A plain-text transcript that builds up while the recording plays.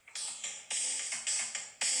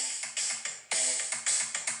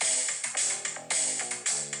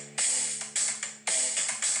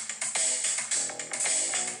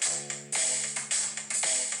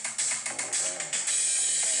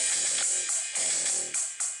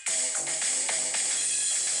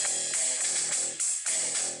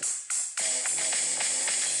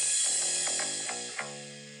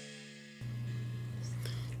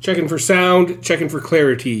Checking for sound, checking for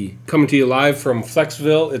clarity. Coming to you live from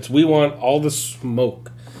Flexville. It's We Want All the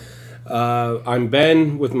Smoke. I'm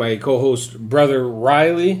Ben with my co-host brother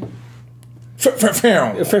Riley. Breaking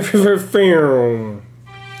news.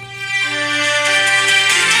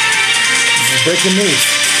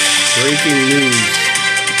 Breaking news.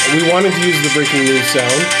 We wanted to use the breaking news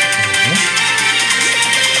sound.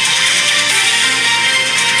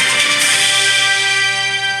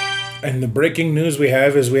 And the breaking news we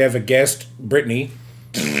have is we have a guest, Brittany.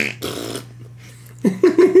 True.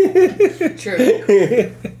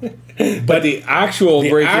 But the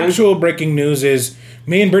actual breaking news is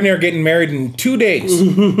me and Brittany are getting married in 2 days.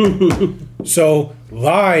 So,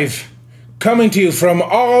 live, coming to you from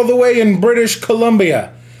all the way in British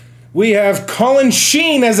Columbia, we have Colin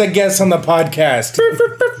Sheen as a guest on the podcast.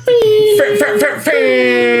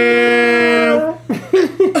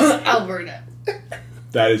 Alberta.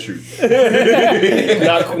 That is true.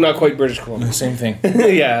 not quite British Columbia. Same thing.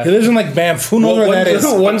 Yeah. He lives in like Banff. Who knows where that is?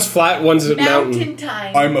 One's flat, one's a mountain. Mountain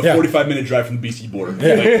time. I'm a 45-minute drive from the BC border.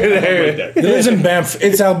 Yeah. Like, right there. He lives in Banff.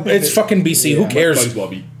 It's fucking BC. Who Might cares? as well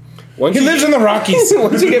be. Once He you lives in the Rockies.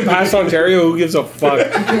 Once you get past Ontario, who gives a fuck?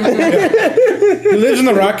 He lives in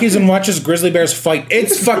the Rockies and watches grizzly bears fight.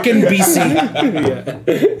 It's fucking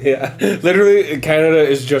BC. Yeah. Literally, Canada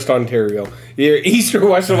is just Ontario. You're east or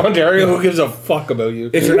west of Ontario, who gives a fuck about you?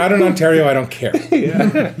 If you're not in Ontario, I don't care.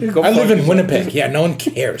 Go I live fuck in Winnipeg. Yeah, no one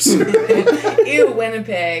cares. Ew,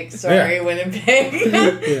 Winnipeg. Sorry, Yeah. Winnipeg.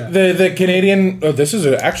 The Canadian... Oh, this is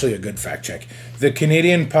actually a good fact check. The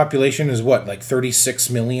Canadian population is what, like 36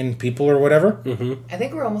 million people or whatever? I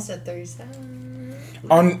think we're almost at 37.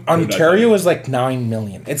 Ontario is like 9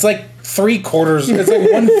 million. It's like 3/4. It's like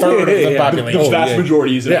 1/3 of the The population. vast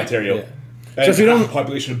majority is in Yeah. Ontario. Yeah. And So if you don't- the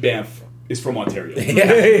population of Banff is from Ontario.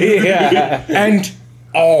 Yeah. And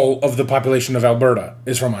all of the population of Alberta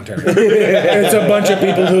is from Ontario. It's a bunch of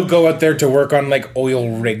people who go out there to work on like oil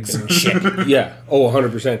rigs and shit. Yeah. Oh,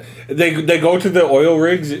 100%. They go to the oil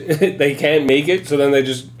rigs. They can't make it, so then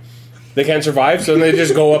they can't survive, so then they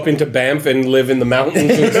just go up into Banff and live in the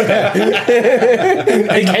mountains instead.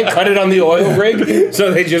 They can't cut it on the oil rig,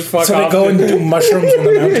 so they just fuck So off. they go and do mushrooms in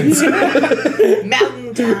the mountains.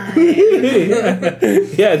 Mountain time.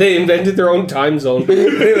 Yeah, they invented their own time zone.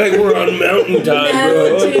 They're like, we're on mountain time,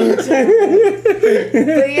 bro. Mountain time.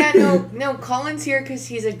 But yeah, no, Colin's here because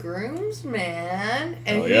he's a groomsman.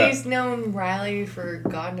 And Oh, yeah. he's known Riley for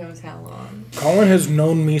God knows how long. Colin has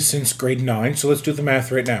known me since grade 9, so let's do the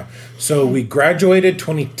math right now. So we graduated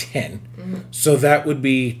 2010, so that would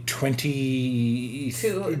be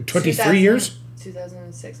 23 years?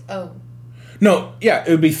 2006. Oh. No, yeah,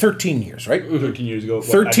 it would be 13 years, right? 13 years ago.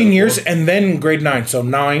 13 years, and then grade 9, so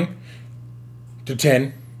 9 to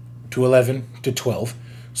 10 to 11 to 12.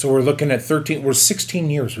 So we're looking at 13, we're 16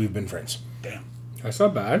 years we've been friends. Damn. That's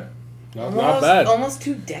not bad. Not Almost, bad. almost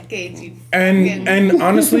 2 decades. You And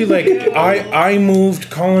honestly, like I moved,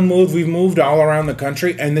 Colin moved, we've moved all around the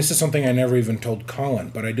country, and this is something I never even told Colin,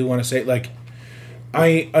 but I do want to say, like,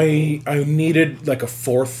 I needed like a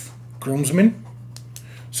 4th groomsman.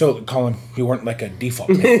 So Colin, you weren't like a default.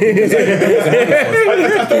 I thought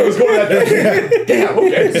it was going that day. Damn,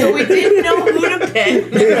 okay. So we didn't know who to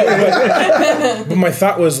pick. But my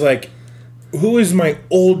thought was like, who is my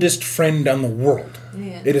oldest friend on the world?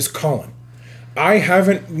 Yeah. It is Colin.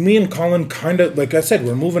 Me and Colin kind of, like I said,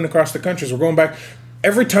 we're moving across the country, so we're going back.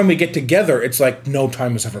 Every time we get together, it's like no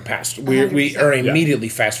time has ever passed. We are 100%. immediately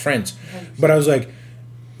fast friends. But I was like,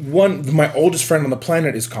 my oldest friend on the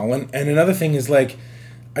planet is Colin, and another thing is like,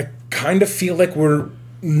 I kind of feel like we're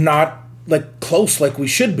not like close like we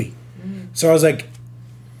should be. So I was like,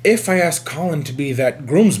 if I ask Colin to be that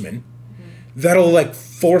groomsman, that'll like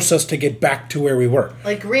force us to get back to where we were.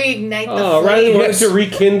 Like reignite the Oh, flame. Riley wants to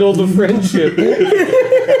rekindle the friendship.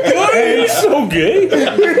 He's so gay.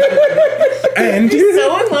 And He's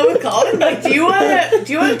so in love with Colin. Like, do you want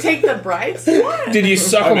to take the brides? What? Did you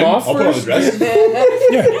suck I'm him in. off I'll put on the first? dress.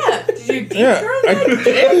 Yeah. Did you deep Yeah, throat that?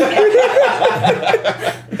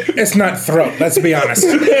 it's not throat, let's be honest.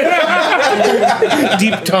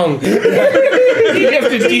 Deep tongue. You have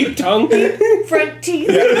to deep tongue. Front teeth.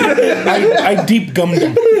 I deep gummed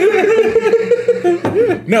him.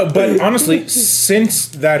 No, but honestly, since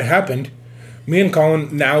that happened, me and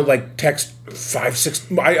Colin now like text 5,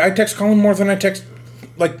 6. I text Colin more than I text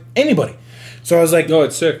like anybody. So I was like, No,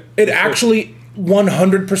 it's sick. it actually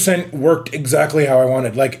 100% worked exactly how I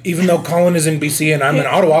wanted. Like, even though Colin is in BC and I'm in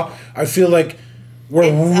Ottawa, I feel like we're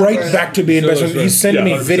It's right Alberta. back to being So best that's friends. He's right. sending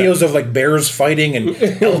Yeah, me 100%. videos of like bears fighting and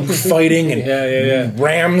elk fighting and Yeah.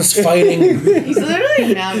 rams fighting. He's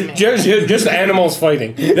literally an animal. Just animals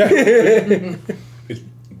fighting. It's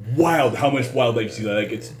wild how much wildlife you see there.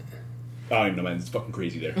 Like it's, I don't even know, man. It's fucking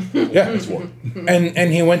crazy there. Yeah. I swore.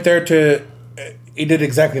 And he went there to. He did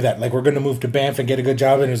exactly that. Like, we're going to move to Banff and get a good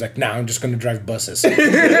job. And he was like, nah, I'm just going to drive buses. I'm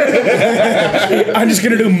just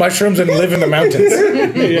going to do mushrooms and live in the mountains.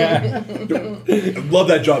 Yeah. I love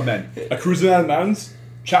that job, man. I cruise around the mountains,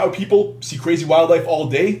 chat with people, see crazy wildlife all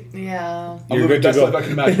day. Yeah. I'm You're living good the to best go. life I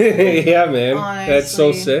can imagine. Yeah, man. That's so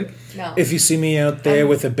Honestly. sick. No. If you see me out there I'm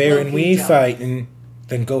with a bear and we low-key jealous. fight, and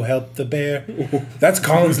then go help the bear. That's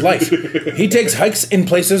Colin's life. He takes hikes in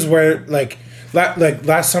places where, like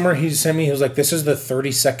last summer, he sent me. He was like, "This is the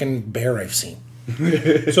 32nd bear I've seen."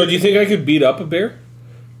 So do you think I could beat up a bear?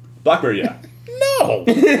 Blackberry, yeah. No,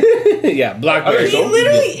 Yeah, black bear. Okay, He so-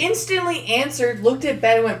 literally instantly answered, looked at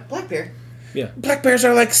Ben, and went, "Black bear." Yeah. black bears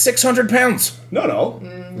are like 600 pounds. No.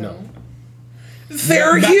 No.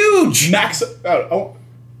 They're Ma- huge. Max, you're gonna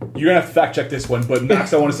have to fact check this one, but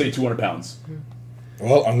max, I want to say 200 pounds.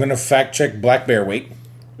 Well, I'm gonna fact check black bear weight.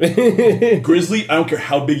 Grizzly, I don't care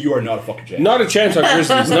how big you are, not a fucking chance. Not a chance on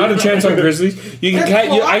grizzlies. Not a chance on grizzlies. You can catch.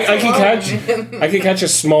 I can catch. I can catch a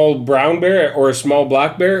small brown bear or a small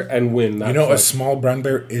black bear and win. That You know, a fight. small brown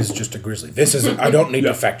bear is just a grizzly. This is. I don't need Yeah.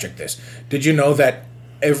 to fact check this. Did you know that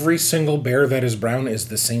every single bear that is brown is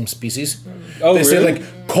the same species? Oh, They say really? like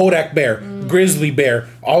Kodak bear, grizzly bear.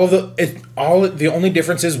 The only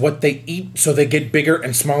difference is what they eat. So they get bigger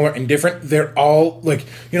and smaller and different. They're all like,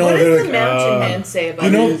 you know, What they're does the like, mountain man say about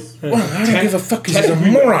you know, this? well, I don't give a fuck because he's a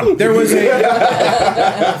moron.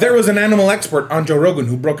 There was an animal expert on Joe Rogan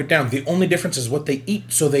who broke it down. The only difference is what they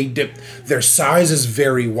eat. So they dip. Their sizes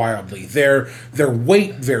vary wildly. Their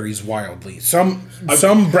weight varies wildly. Some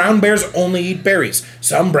brown bears only eat berries.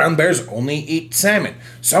 Some brown bears only eat salmon.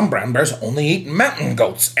 Some brown bears only eat mountain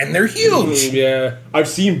goats, and they're huge. Yeah. I've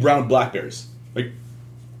seen brown black bears. Like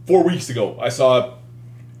 4 weeks ago, I saw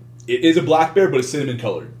it is a black bear, but it's cinnamon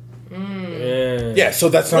colored. Yeah. Yeah, so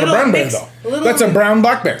that's not Little a brown mix- bear though. little- That's a brown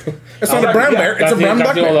black bear. It's not a brown yeah, bear. It's That's a brown the,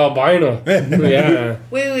 black that's the old bear. albino. Yeah.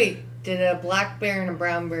 Wait. Did a black bear and a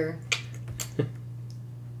brown bear,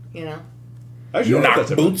 you know? I actually don't know Knock if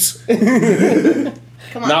that's boots.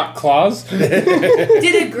 Come on. Not claws.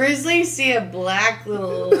 Did a grizzly see a black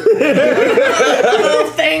little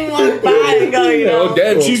thing walk by and go, you know, Oh,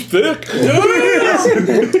 damn, she's thick. short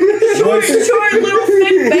little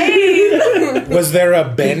thick babe? Was there a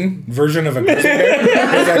Ben version of a grizzly bear? I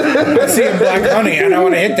was like, I see a black honey and I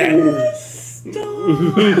want to hit that.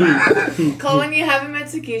 Colin, you haven't met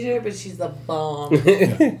Sakisha, but she's the bomb.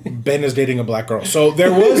 Ben is dating a black girl. So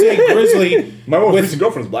there was a grizzly. My most with, recent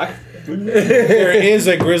girlfriend's black. there is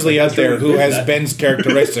a grizzly out there who has that. Ben's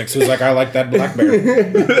characteristics. Who's like, I like that black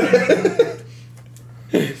bear.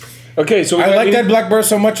 Okay, so we I got like any- that black bear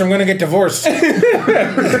so much I'm going to get divorced. Oh,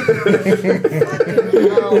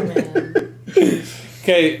 man.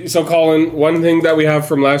 Okay, so Colin, one thing that we have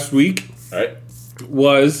from last week All right.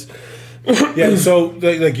 was Yeah, so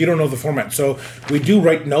like you don't know the format. So we do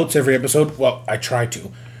write notes every episode. Well, I try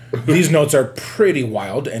to. These notes are pretty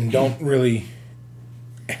wild and don't really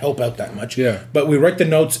help out that much. Yeah. But we write the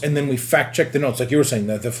notes and then we fact check the notes, like you were saying,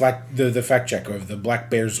 the fact check of the black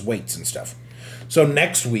bear's weights and stuff. So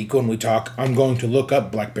next week when we talk, I'm going to look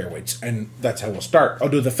up black bear weights, and that's how we'll start. I'll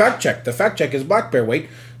do the fact check. The fact check is black bear weight.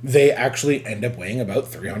 They actually end up weighing about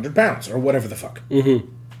 300 pounds or whatever the fuck.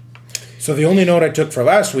 Mm-hmm. So the only note I took for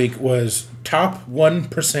last week was top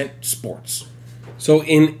 1% sports. so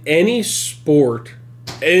in any sport,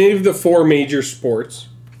 any of the four major sports,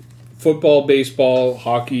 football, baseball,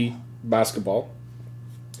 hockey, basketball,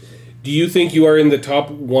 do you think you are in the top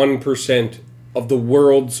 1% of the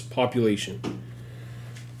world's population?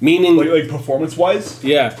 Meaning, Like performance wise,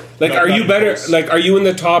 yeah, like Not- are not you better? close. Like, are you in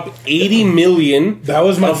the top 80 million? That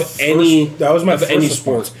was my of first, any. that was my of first any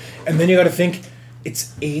response. sport. And then you got to think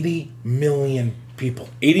it's 80 million people.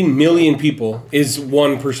 80 million people is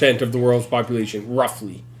 1% of the world's population,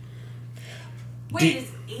 roughly. Wait,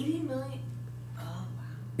 it's 80 million?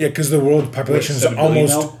 Yeah, because the world population is 7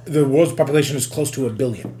 billion almost the world's population is close to 1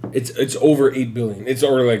 billion. It's over 8 billion. It's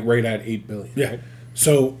over like right at 8 billion. Yeah.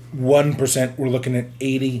 So 1%, we're looking at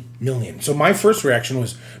 80 million. So my first reaction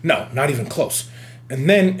was, no, not even close. And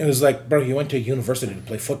then it was like, bro, you went to university to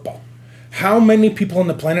play football. How many people on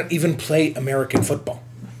the planet even play American football?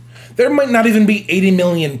 There might not even be 80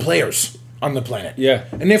 million players on the planet. Yeah.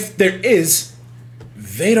 And if there is,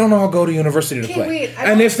 they don't all go to university to Okay, play. wait, I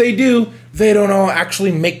and don't- if they do, they don't all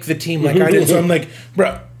actually make the team like I did. So I'm like,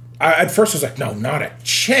 bro, at first I was like, no, not a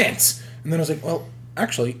chance. And then I was like, well,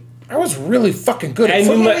 actually, I was really fucking good at And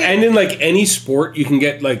in, football. and in like any sport, you can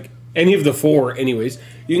get like any of the four, anyways.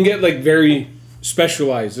 You can get like very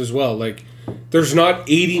specialized as well. Like, there's not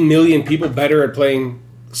 80 million people better at playing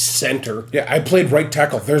center. Yeah, I played right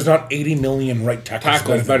tackle. There's not 80 million right tackles.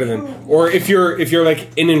 Tackle is better than, or if you're like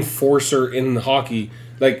an enforcer in hockey,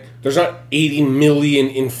 like there's not 80 million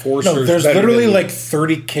enforcers. No, there's better literally than- like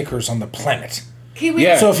 30 kickers on the planet. Okay, wait.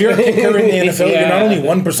 Yeah. So if you're a kicker in the NFL, you're not Yeah. only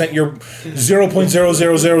 1%, you're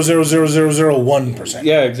 0.000000001%.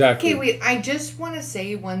 Yeah, exactly. Okay, wait. I just want to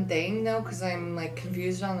say one thing though, because I'm like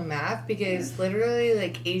confused on the math. Because literally,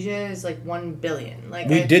 like Asia is like 1 billion. Like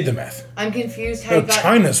We did the math. I'm confused how No, you got.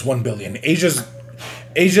 China's 1 billion.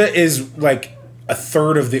 Asia is like a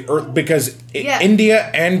third of the earth because Yeah. India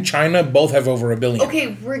and China both have over 1 billion.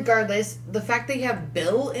 Okay, regardless, the fact that you have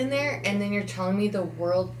Bill in there, and then you're telling me the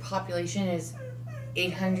world population is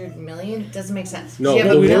 800 million doesn't make sense. No, You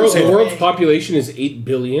have the a Bill say that. world's in- population is 8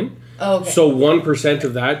 billion. Oh, okay. So 1%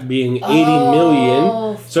 of that being 80 Oh,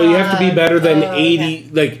 million. So you have to be better than fuck. 80.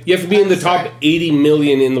 Like you have to be in the top Sorry. 80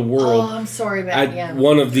 million in the Oh, world I'm sorry, but at yeah.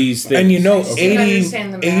 one of these things. And you know, still 80,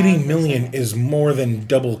 understand the math. 80 million is more than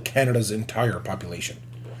double Canada's entire population.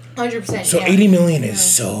 100%. So yeah. 80 million is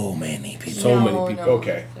so many people. So many people.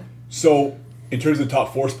 Okay. So, in terms of the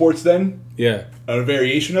top 4 sports, then, Yeah. a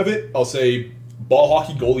variation of it, I'll say ball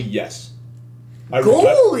hockey, goalie, yes.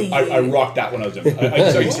 Goalie? I rocked that when I was young.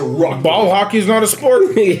 I used to rock Ball hockey is not a sport.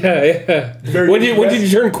 yeah. Very When did you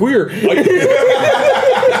turn queer? Right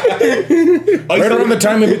around the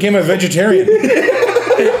time I became a vegetarian.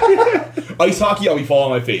 Ice hockey, I'll be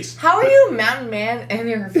falling on my face. How are you a mountain man and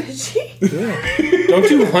you're a veggie? Don't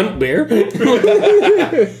you hunt bear?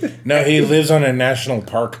 No, he lives on a national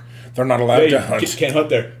park. They're not allowed Hey, to hunt. can't hunt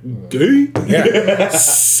there. Gay? Yeah.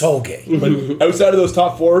 So gay. But outside of those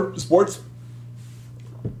top 4 sports,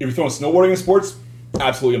 if you're throwing snowboarding in sports,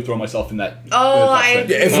 absolutely I'm throwing myself in that. Oh, in I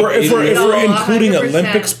the top 10. If we're No, including 100%.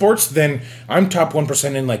 Olympic sports, then I'm top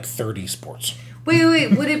 1% in like 30 sports. Wait,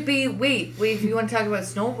 would it be, wait, if you want to talk about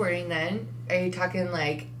snowboarding then, are you talking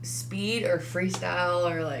like speed or freestyle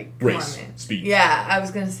or like, come Race. on, man. Speed. Yeah, I was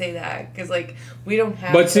going to say that, because like, we don't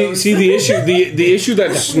have But those. see the issue the issue that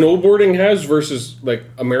snowboarding has versus like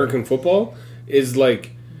American football is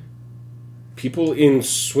like people in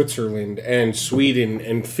Switzerland and Sweden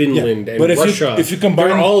and Finland Yeah, and but Russia, if you combine-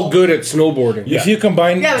 they're all good at snowboarding. Yeah. If you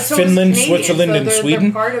combine Yeah, but so is Finland, Canadian, Switzerland, so and they're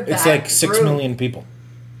Sweden, part of it's that like 6 group. million people.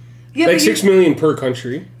 Yeah, Like but 6 million per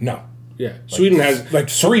country. No. Yeah, Sweden has like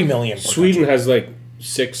 3 million. per Sweden has like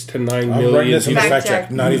 6 to 9 country. I'm million. writing this in the people. Fact fact check.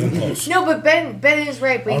 check. Not even close. No, but Ben is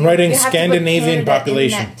right. But I'm writing you have to put Scandinavian Canada in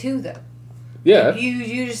population. that too, though. Yeah,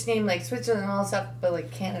 You just named like Switzerland and all that stuff, but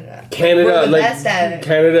like Canada. Canada, We're the like best at it.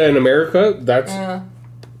 Canada and America, that's Uh,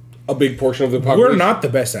 a big portion of the population. We're not the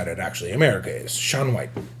best at it, actually. America is. Shaun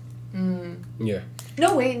White. Yeah,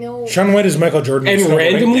 no, wait, no. Shaun White is Michael Jordan. and snowboarding,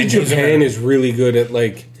 randomly and he's Japan American. is really good at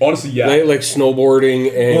like Honestly, yeah. like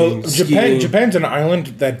snowboarding and Well, skiing. Japan's an island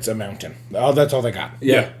that's a mountain. Oh, that's all they got.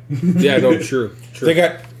 Yeah, yeah, no, true. They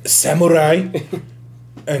got samurai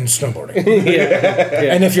and snowboarding.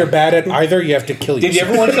 Yeah. And if you're bad at either, you have to kill Did you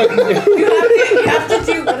yourself. ever watch that? You have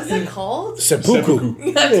to do, what is it called? Seppuku.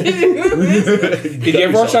 You have to do this. Did you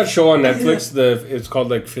ever watch that show on Netflix? It's called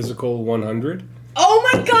like Physical 100. Oh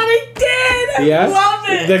my god, I did! I love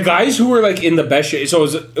it! The guys who were like in the best shape. So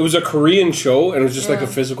it was a Korean show, and it was just like a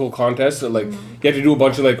physical contest. That like you had to do a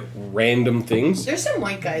bunch of like random things. There's some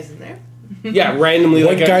white guys in there. Yeah, randomly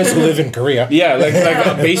White like guys who live in Korea. Yeah, like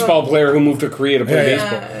a baseball player who moved to Korea to play Yeah,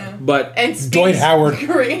 yeah. baseball. But And speaks Dwight Howard.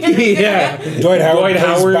 Korean. yeah, Dwight Howard plays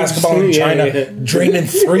Howard, basketball in yeah, China, yeah. draining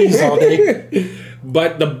threes all day.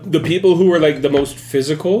 But the people who were like the most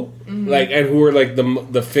physical, like and who were like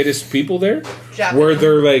the fittest people there, Japanese. were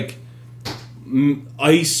their like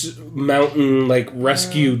ice mountain like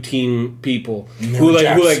rescue team people who were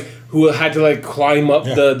Japs. who had to like climb up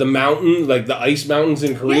Yeah. the mountain, like the ice mountains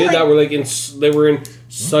in Korea like- that were like they were in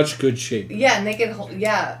such good shape. Yeah, and they could hold,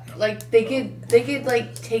 like they could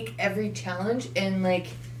like take every challenge and like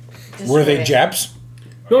Were they destroy it. Japs?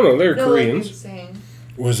 No, they're No, like you're Koreans. saying.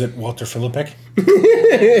 Was it Walter Philippek?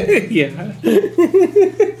 Yeah.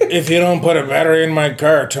 If you don't put a battery in my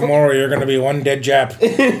car tomorrow, you're going to be one dead Jap.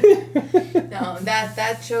 No,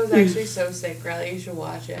 that show's actually so sick, Riley. You should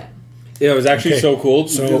watch it. Yeah, it was actually Okay, so cool.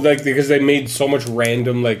 so- like because they made so much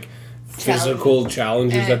random like physical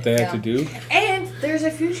challenges that they had yeah. to do. And there's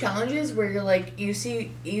a few challenges where you're like, you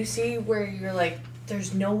see where you're like,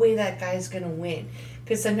 there's no way that guy's gonna win.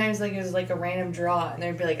 Because sometimes like it was like a random draw, and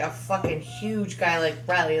there'd be like a fucking huge guy like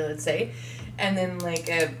Riley, let's say, and then like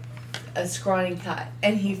a scrawny cut,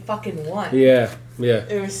 and he fucking won. Yeah, yeah.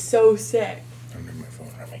 It was so sick. I don't have my phone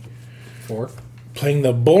on me. 4. Playing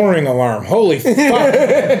the boring alarm. Holy fuck.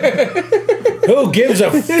 Who gives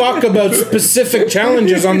a fuck about specific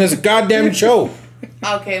challenges on this goddamn show?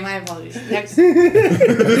 Okay, my apologies. Next.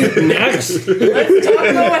 Next. Let's talk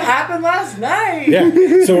about what happened last night. Yeah.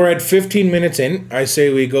 So we're at 15 minutes in. I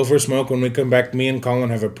say we go for a smoke. When we come back, me and Colin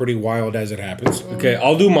have a pretty wild as it happens. Okay,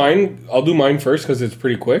 I'll do mine. I'll do mine first because it's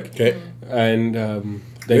pretty quick. Okay. And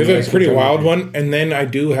We have you a guys can pretty tell me. wild one, and then I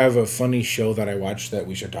do have a funny show that I watched that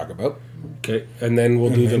we should talk about. Okay, and then we'll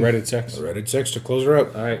do the Reddit sex. Reddit 6 to close her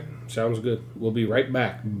out. All right, sounds good. We'll be right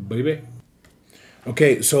back, baby.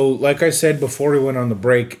 Okay, so like I said before we went on the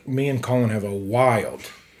break, me and Colin have a wild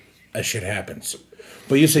as shit happens.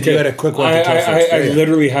 But you said you had a quick one to tell first. I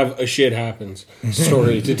literally have a shit happens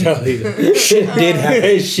story to tell you. Shit did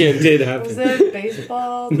happen. Shit did Was happen. it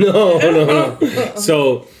baseball? No.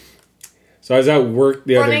 So I was at work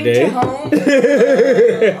the other Running day. to home?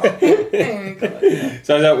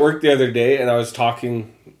 So I was at work the other day, and I was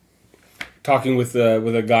talking with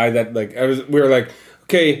a guy that we were like,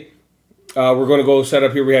 okay, we're going to go set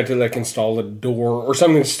up here. We had to like install a door or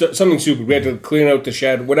something stupid. We had to clean out the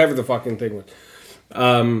shed, whatever the fucking thing was.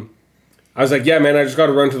 I was like, yeah, man, I just got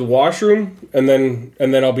to run to the washroom, and then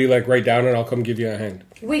I'll be like right down, and I'll come give you a hand.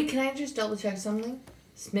 Wait, can I just double check something?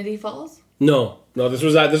 Smitty Falls? No, this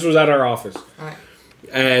was at our office. Alright.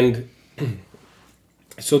 And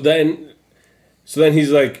so then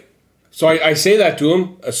he's like, so I say that to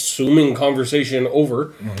him, assuming conversation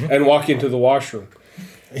over, and walk into the washroom.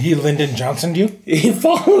 He Lyndon Johnsoned you? He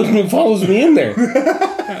follows me in there,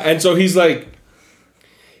 and so he's like,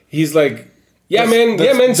 yeah,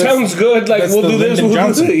 man, sounds good. Like we'll do this,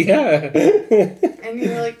 we'll do that. Yeah. And you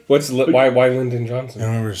were like, Why Lyndon Johnson? You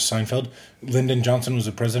remember Seinfeld? Lyndon Johnson was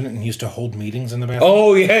the president and he used to hold meetings in the bathroom.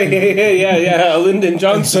 Oh yeah, Lyndon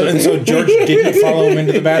Johnson. And so George didn't follow him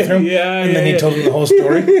into the bathroom. And then he told him the whole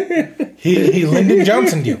story. He Lyndon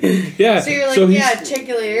Johnsoned you. Yeah. so you're like, yeah, check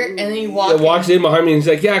you later, and then you walk. Walks in behind me and he's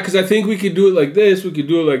like, yeah, because I think we could do it like this. We could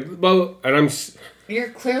do it like, blah, and I'm. You're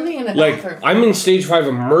clearly in a Like, bathroom. I'm in stage 5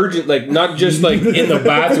 emergent, like, not just, like, in the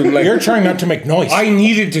bathroom. Like, You're trying not to make noise. I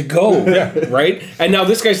needed to go, right? And now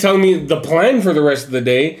this guy's telling me the plan for the rest of the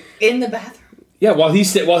day. In the bathroom. Yeah, while he's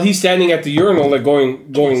standing at the urinal, like, going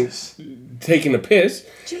taking a piss.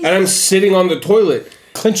 Jesus. And I'm sitting on the toilet.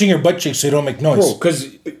 Clenching your butt cheeks so you don't make noise. Bro,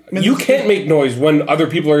 because you can't make noise when other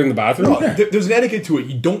people are in the bathroom. No, there's an etiquette to it.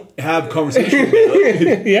 You don't have conversation.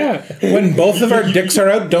 Yeah. When both of our dicks are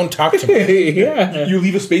out, don't talk to me. Yeah. You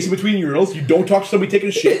leave a space in between urinals. You don't talk to somebody taking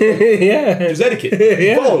a shit. Yeah. There's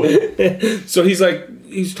etiquette. Follow it. So he's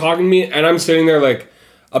talking to me, and I'm sitting there like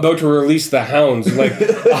about to release the hounds, like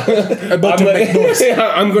About to make noise.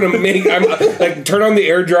 I'm like turn on the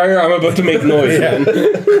air dryer. I'm about to make noise, man.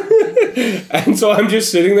 And so I'm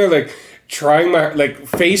just sitting there like trying my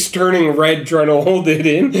face turning red, trying to hold it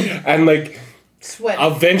in, and like Sweat.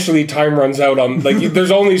 eventually time runs out. On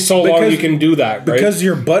there's only so long you can do that, right? Because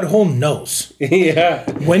your butthole knows. Yeah.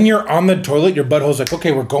 When you're on the toilet, your butthole's like,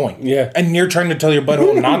 okay, we're going. Yeah. And you're trying to tell your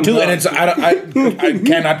butthole not to, and it's I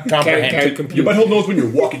cannot comprehend. Can't Your compute. butthole knows when you're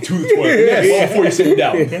walking to the toilet long before you're sitting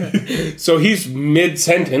down. So he's mid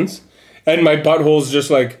sentence, and my butthole's just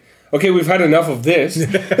like, okay, we've had enough of this.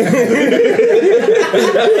 And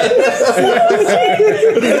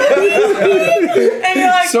you're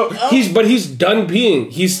like, So he's done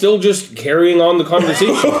peeing. He's still just carrying on the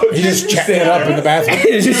conversation. He's just chatting it up in the bathroom.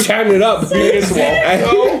 He's just chatting it up.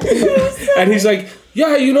 And he's like,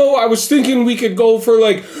 yeah, I was thinking we could go for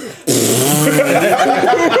like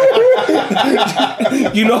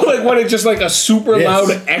like when it's just like a super loud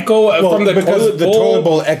echo from the because toilet the bowl. toilet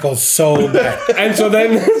bowl echoes so bad. And so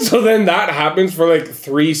then that happens for like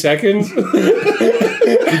 3 seconds.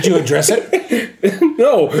 Did you address it?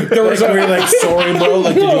 No, there was Were you like, sorry, bro?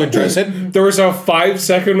 Like, did you address it? There was a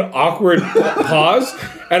 5-second awkward pause,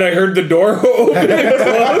 and I heard the door open and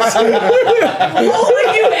close. oh,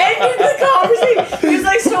 like you ended the conversation. He was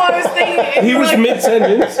like, so I was thinking. And He you were was like,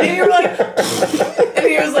 mid-sentence. And you were like, and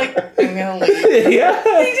he was like, I'm gonna leave. Yeah.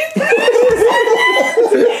 He just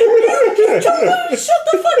you told him to shut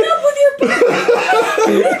the fuck up with your butt.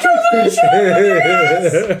 You told him to shut up with your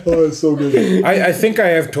ass. Oh, it's so good. I think I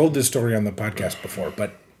have told this story on the podcast before,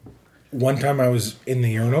 but one time I was in the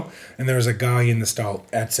urinal and there was a guy in the stall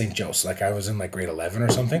at St. Joe's. Like I was in like grade 11 or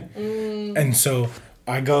something. And so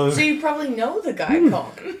I go... So you probably know the guy,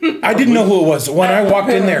 Colin. I didn't know who it was. When I walked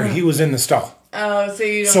in there, he was in the stall. Oh, so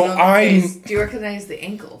you don't So know the I- face. Do you recognize the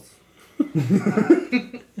ankles?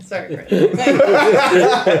 Sorry, Chris.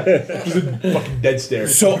 Fucking dead stare.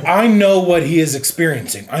 So I know what he is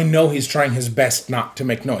experiencing. I know he's trying his best not to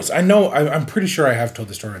make noise. I'm pretty sure I have told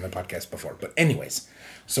the story on the podcast before. But anyways,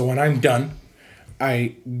 so when I'm done,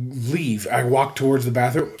 I leave. I walk towards the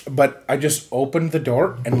bathroom, but I just opened the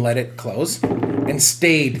door and let it close. and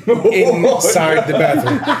stayed inside the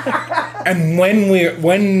bathroom. And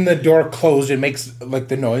when the door closed, it makes like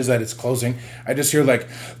the noise that it's closing. I just hear like,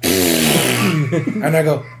 and I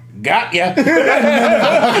go, got ya. Oh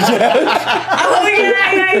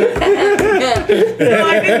yeah. No,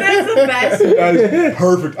 I think that's the best. That is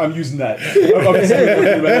perfect. I'm using that. I'm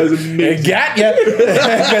saying that is amazing. Got ya.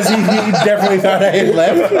 Because he definitely thought I had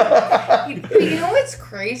left. But you know what's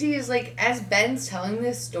crazy is like as Ben's telling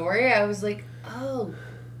this story, I was like, oh,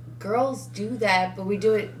 girls do that, but we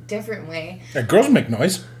do it a different way. Girls make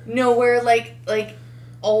noise. No, we're like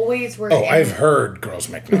always we're. Oh, I've heard girls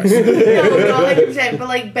make noise. No, 100%. But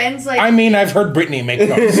like Ben's like. I mean, I've heard Brittany make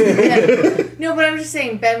noise. Yeah. No, but I'm just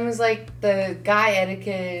saying Ben was like the guy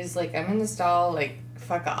etiquette is like I'm in the stall, like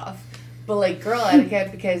fuck off. But like girl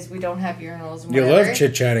etiquette, because we don't have urinals and You whatever, love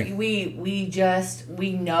chit-chatting. We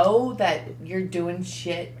know that you're doing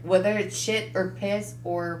shit, whether it's shit or piss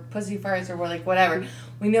or pussy farts or like whatever.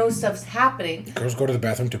 We know stuff's happening. Girls go to the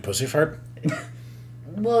bathroom to pussy fart?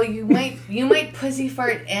 Well, you might pussy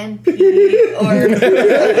fart and pee or the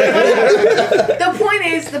point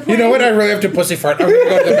is You know what? I really have to pussy fart. I'm gonna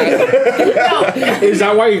go to the bathroom. No. Is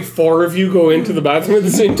that why 4 of you go into the bathroom at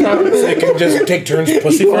the same time? They can just take turns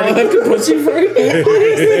pussy You all farting. have to pussy fart?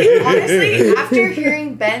 Honestly, after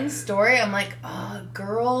hearing Ben's story, I'm like, oh,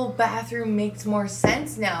 girl bathroom makes more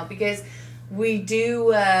sense now because we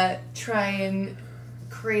do try and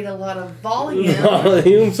create a lot of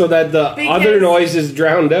volume So that the Because- other noise is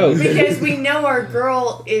drowned out. because we know our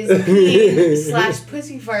girl is peeing /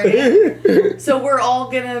 pussy farting. So we're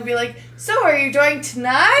all gonna be like, so are you joining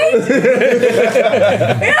tonight? Yes,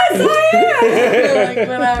 I am. Like,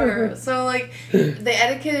 whatever. So like, the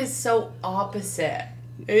etiquette is so opposite.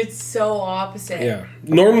 It's so opposite. Yeah.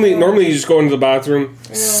 Normally you just go into the bathroom,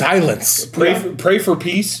 Silence. pray for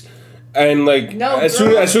peace, and like No, as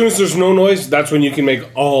girl. soon as there's no noise, that's when you can make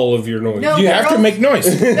all of your noise. No. You have to girls- make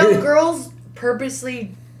noise. No, girls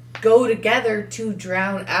purposely go together to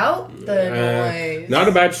drown out the noise. Not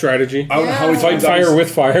a bad strategy. I don't know how many Yeah. Fight times I fire was-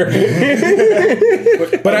 with fire.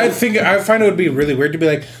 But I find it would be really weird to be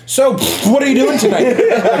like, so what are you doing tonight?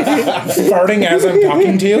 Like, farting as I'm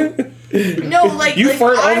talking to you? No, like You like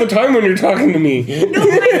fart all the time when you're talking to me. No,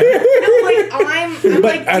 I'm But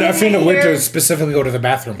like, I find it weird here- to specifically go to the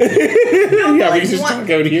bathroom. I Yeah, like, because just one- talk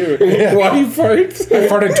out here. Why do you fart?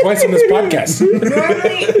 farted twice on this podcast.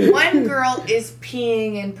 Normally, one girl is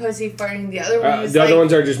peeing and pussy farting. The other one is The like, other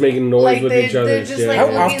ones are just making noise like with they- each other. they're just like- How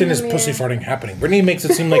Look in often the is pussy mirror. farting happening? Brittany makes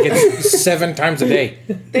it seem like it's 7 times a day.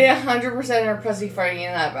 they 100% are pussy farting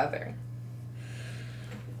in that bathroom.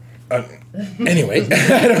 Anyway,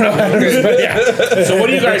 I don't know. But yeah. So what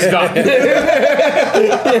do you guys got?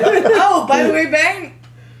 Oh, by the way, Ben,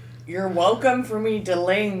 you're welcome for me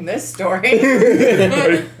delaying this story.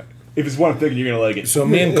 If it's one thing, you're gonna like it. So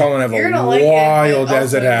me and Colin have You're a gonna like wild it.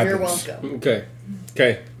 as it You're happens. welcome. Okay.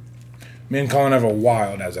 Me and Colin have a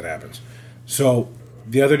wild as it happens. So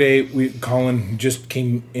the other day, Colin just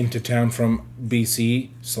came into town from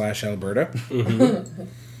BC / Alberta.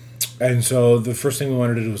 And so the first thing we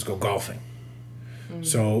wanted to do was go golfing.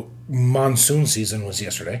 So monsoon season was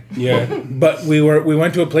yesterday. Yeah. But we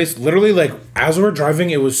went to a place literally like as we were driving,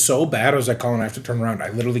 it was so bad. I was like, Colin, I have to turn around. I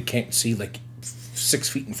literally can't see like 6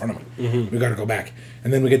 feet in front of me. We got to go back.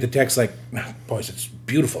 And then we get the text like, boys, it's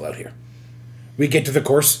beautiful out here. We get to the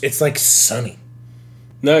course, it's like sunny.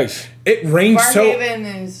 Nice. It rained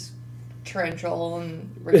Barhaven is torrential and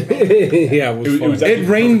Richmond. Yeah, it was It fun. was- It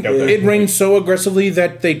rained. Out there. It rained so aggressively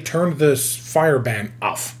that they turned the fire ban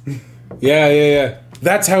off. Yeah.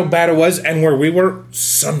 That's how bad it was. And where we were,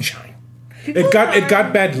 sunshine. It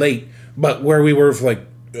got bad late, but where we were like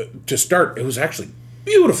to start, it was actually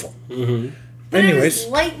beautiful. There's Anyways,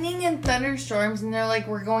 lightning and thunderstorms, and they're like,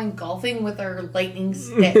 we're going golfing with our lightning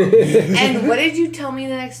stick. And what did you tell me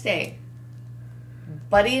the next day?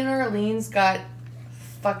 Buddy and Arlene's got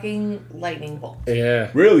fucking lightning bolt. Yeah.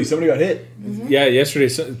 Really, somebody got hit. Yeah, yesterday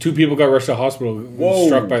 2 people got rushed to hospital Whoa.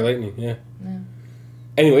 struck by lightning. Yeah.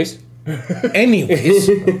 Anyways.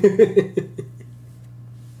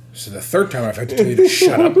 So the third time I've had to tell you to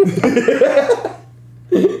shut up.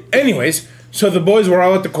 Anyways, so the boys were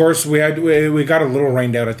all at the course. We got a little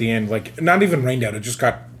rained out at the end. Like not even rained out. It just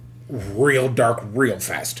got real dark real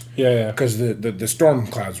fast. Yeah. Because the storm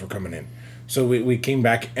clouds were coming in. So we came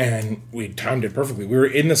back and we timed it perfectly. We were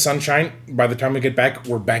in the sunshine. By the time we get back,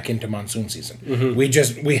 we're back into monsoon season. We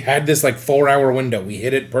had this like 4-hour window. We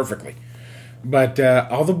hit it perfectly. But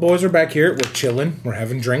all the boys are back here. We're chilling. We're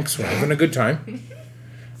having drinks. We're having a good time.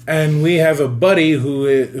 And we have a buddy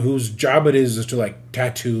whose job it is to like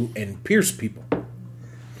tattoo and pierce people.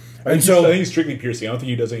 I think he's strictly piercing. I don't think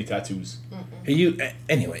he does any tattoos.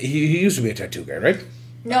 Anyway, he used to be a tattoo guy, right?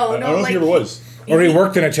 No, I don't know if like he ever was. Or he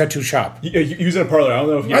worked in a tattoo shop. He was in a parlor. I don't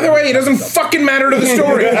know if he Either way, it doesn't fucking matter to the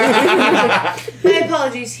story. My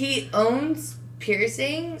apologies. He owns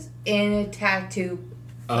piercings and a tattoo.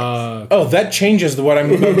 Oh, that changes what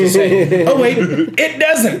I'm about to say. Oh wait, it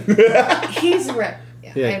doesn't. He's right.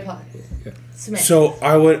 Yeah, Yeah. I apologize. Submit. So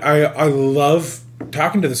I love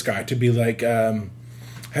talking to this guy to be like,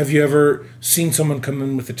 have you ever seen someone come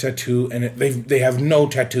in with a tattoo and they have no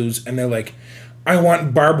tattoos and they're like, I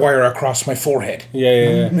want barbed wire across my forehead. Yeah.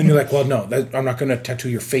 And you're like, well, no, I'm not going to tattoo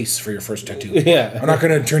your face for your first tattoo. Yeah. I'm not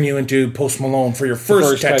going to turn you into Post Malone for your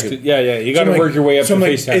first tattoo. Yeah. You got to I'm work your way up so to I'm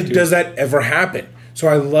face tattoo. Does that ever happen? So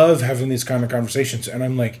I love having these kind of conversations, and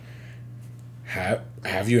I'm like,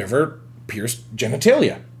 have you ever pierced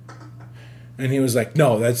genitalia? And he was like,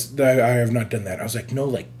 no, I have not done that. I was like, no,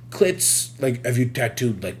 like clits, like have you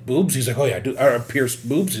tattooed like boobs? He's like, oh yeah, I do. Or pierced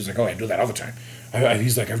boobs? He's like, oh, I do that all the time.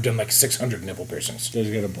 He's like, I've done like 600 nipple piercings. Does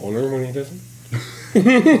he get a boner when he doesn't?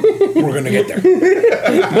 We're gonna get there.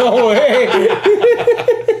 No way.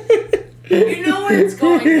 You know where it's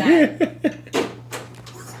going then.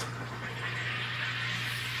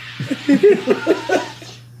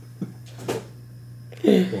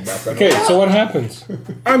 Okay, so what happens?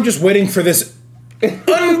 I'm just waiting for this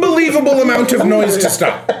unbelievable amount of noise to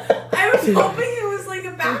stop. I was hoping it was like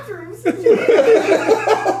a bathroom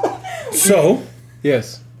situation. So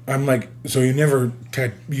Yes. I'm like, so you've never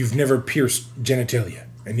pierced genitalia?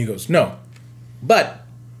 And he goes, no. But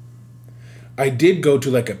I did go to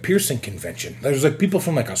like a piercing convention. There's like people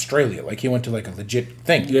from like Australia. Like he went to like a legit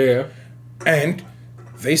thing. Yeah. And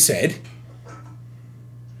they said,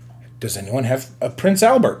 does anyone have a Prince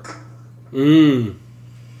Albert? And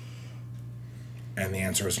the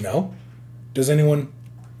answer is no. Does anyone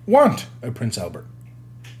want a Prince Albert?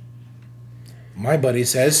 My buddy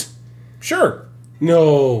says, sure.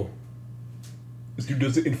 No. This dude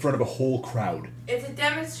does it in front of a whole crowd. It's a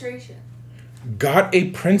demonstration. Got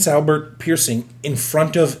a Prince Albert piercing in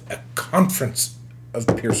front of a conference of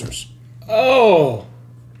piercers. Oh.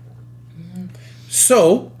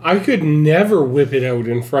 So, I could never whip it out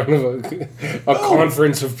in front of a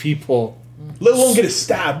conference of people. Let alone get it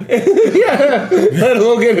stabbed. Let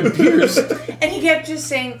alone get it pierced. And he kept just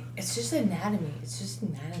saying, it's just anatomy. It's just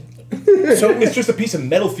anatomy. So it's just a piece of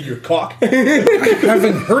metal through your cock.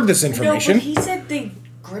 having heard this No, information, but he said they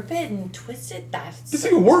grip it and twist it. That's This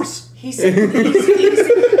is even worse. He said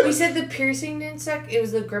he said the piercing didn't suck. It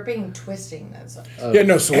was the gripping and twisting that sucked. yeah,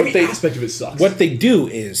 no. So Every aspect of it sucks. what they do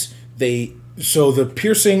is the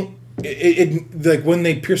piercing, it like when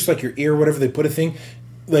they pierce like your ear, or whatever, they put a thing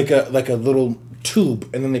like a little tube,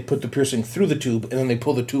 and then they put the piercing through the tube, and then they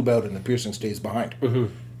pull the tube out, and the piercing stays behind.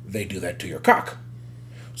 They do that to your cock.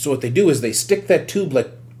 So what they do is they stick that tube like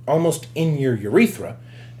almost in your urethra,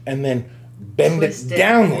 and then bend Twist it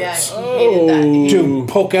downwards. Yeah, he hated that. To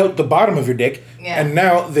poke out the bottom of your dick, Yeah. and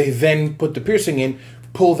now they then put the piercing in,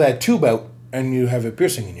 pull that tube out, and you have a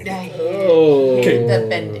piercing in your dick. I hated the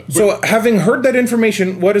bending. So, having heard that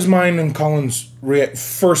information, what is mine and Colin's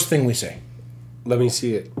first thing we say? Let me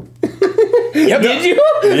see it. Yep. Did you?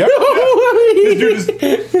 Yep. This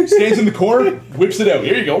dude just stands in the corner, whips it out.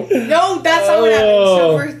 Here you go. No, that's not what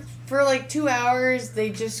happened. So for like 2 hours, they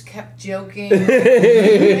just kept joking.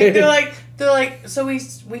 they're like, so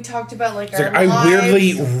we talked about like our I lives.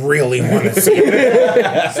 weirdly really want to see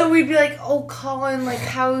it. So we'd be like, oh, Colin, like,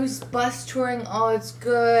 how's bus touring? Oh, it's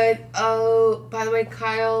good. Oh, by the way,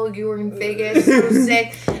 Kyle, you were in Vegas, so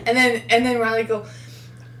sick. And then Riley go,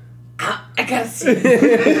 I gotta see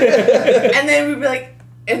it. And then we'd be like,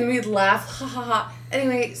 and we'd laugh, ha ha ha.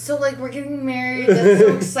 Anyway, so like we're getting married, that's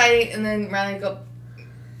so exciting. And then Riley go,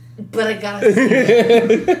 but I gotta see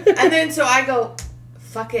it. And then so I go,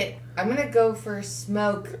 fuck it, I'm gonna go for a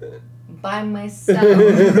smoke by myself.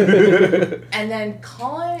 And then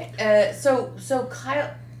Colin, so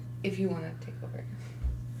Kyle, if you want to take over.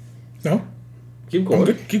 No? Keep I'm going.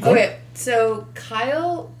 good. Keep going. Okay, so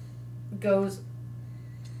Kyle goes,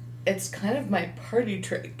 it's kind of my party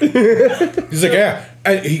trick. He's like, yeah.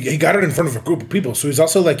 He got it in front of a group of people. So he's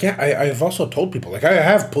also like, yeah, I've also told people. Like, I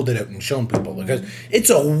have pulled it out and shown people. Because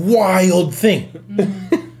it's a wild thing.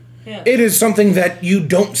 Yeah. It is something that you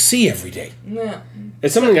don't see every day. Yeah.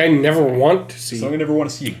 It's something I never want to see. Something I never want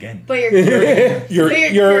to see again. But you're curious. You're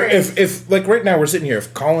curious. if like right now we're sitting here,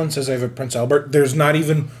 if Colin says I have a Prince Albert, there's not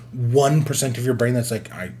even 1% of your brain that's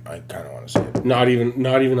like, I kind of want to see it. Not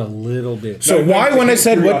even a little bit. So why, when I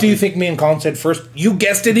said, what do you think me and Colin said first, you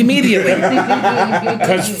guessed it immediately.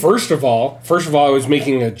 Because first of all, I was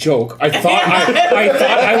making a joke. I thought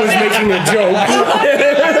I was making a joke.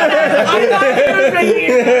 I thought he was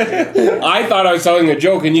I thought I was telling a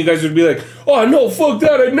joke, and you guys would be like, "Oh no, fuck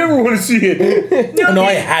that! I never want to see it." No,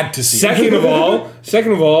 I had to see it.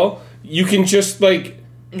 Second of all, you can just like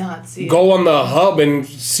Not see go on the hub and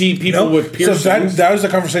see people with piercings. So that was the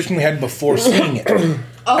conversation we had before seeing it.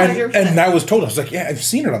 Oh, and 100%. that was told. I was like, yeah, I've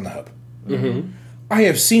seen it on the hub. Mm-hmm. I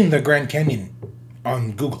have seen the Grand Canyon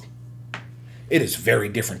on Google. It is very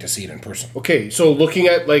different to see it in person. Okay, so looking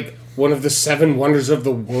at like one of the 7 wonders of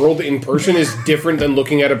the world in person is different than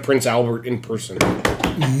looking at a Prince Albert in person.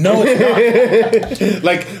 No, it's not.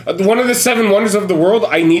 Like one of the 7 wonders of the world,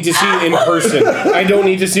 I need to see it in person. I don't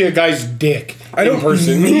need to see a guy's dick in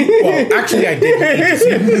person. Well, actually, I did need to see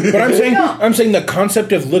it. But I'm saying the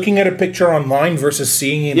concept of looking at a picture online versus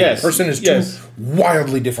seeing it in person is two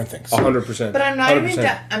wildly different things. 100%. But I'm not 100%. even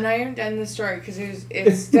done. I'm not even done the story because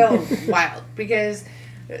it's still wild. Because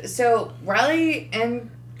so Riley and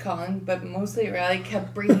Colin, but mostly Riley,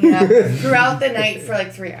 kept bringing it up throughout the night for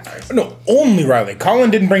like 3 hours. No, only Riley. Colin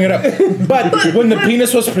didn't bring it up. But when the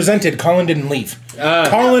penis was presented, Colin didn't leave.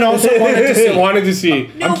 Colin also wanted to see. Wanted to see.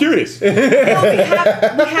 No, I'm curious. No, we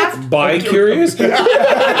have Bi-curious? A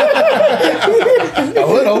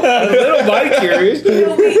little. A little bi-curious.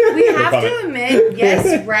 no, we have to admit,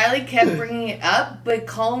 yes, Riley kept bringing it up, but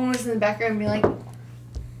Colin was in the background being like,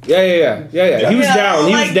 Yeah. He was down.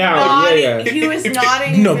 He was like, down. nodding. He was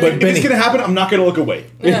nodding. No, but If Benny, it's gonna happen, I'm not gonna look away.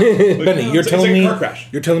 Benny, you're It's telling like me a car crash.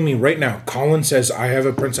 you're telling me right now. Colin says I have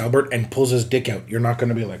a Prince Albert and pulls his dick out. You're not going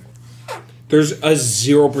to be like, There's a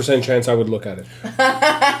 0% chance I would look at it.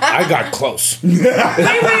 I got close. Wait,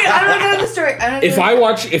 I don't know the story. If I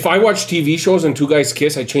watch TV shows and 2 guys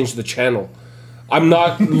kiss, I change the channel. I'm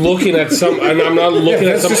not looking at some. And I'm not looking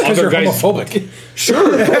at That's some just because other you're guy's. homophobic.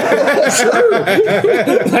 Sure. That's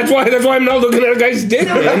why I'm not looking at a guy's dick,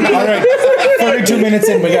 man. All right, 32 minutes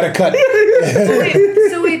in, we got to cut.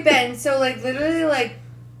 So wait, Ben. So like literally, like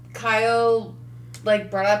Kyle,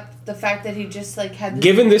 like brought up the fact that he just like had.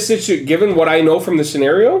 This Given what I know from the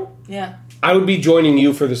scenario, Yeah. I would be joining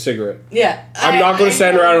you for the cigarette. Yeah. I'm not going to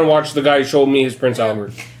stand around and watch the guy show me his Prince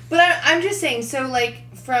Albert. But I'm just saying. So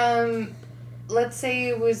like from, let's say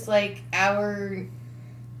it was like our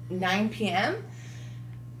 9 p.m.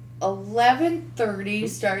 11:30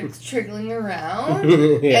 starts trickling around, and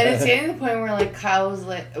it's getting to the point where like Kyle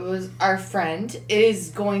was our friend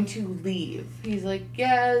is going to leave. He's like,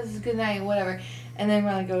 yeah, this is good night, whatever. And then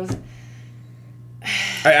Riley goes,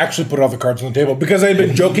 I actually put all the cards on the table because I had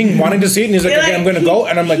been joking, wanting to see it, and he's like, okay, I'm going to go.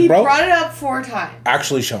 And I'm like, he bro, brought it up 4 times.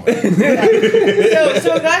 actually show me. So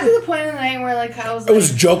it got to the point in the night where like Kyle was I like,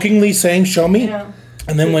 was jokingly saying, show me. you know.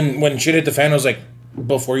 And then when shit hit the fan, I was like,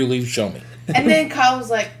 before you leave, show me. And then Kyle was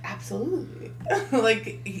like, absolutely.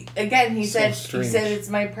 He said strange. it's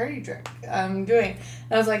my party drink. I'm doing.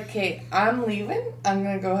 And I was like, okay, I'm leaving. I'm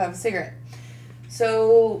gonna go have a cigarette.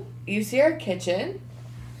 So you see our kitchen.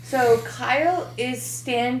 So Kyle is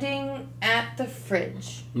standing at the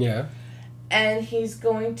fridge, Yeah. and he's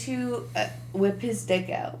going to whip his dick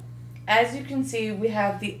out. As you can see, we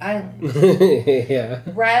have the island. Yeah.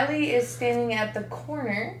 Riley is standing at the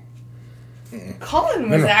corner. Colin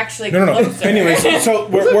was actually No. closer. Anyways, so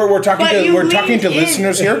we're talking But to you we're talking to leaned in.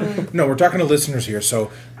 listeners here. No, we're talking to listeners here.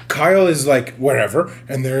 So Kyle is like whatever,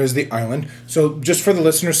 and there is the island. So just for the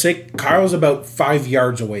listeners' sake, Kyle's about 5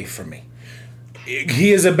 yards away from me.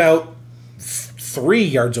 He is about 3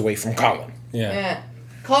 yards away from Colin, Yeah.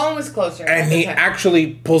 Colin was closer. at and the he time. actually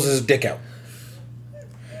pulls his dick out.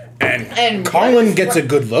 And what Colin is gets a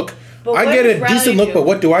good look. But I what get does a Riley decent look, do? but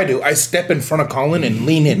what do? I step in front of Colin and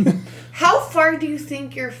lean in. How far do you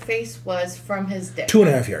think your face was from his dick?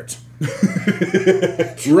 2.5 yards.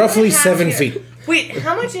 Roughly 2.5 7 yards. feet. Wait,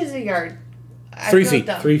 how much is a yard? I 3 feel feet.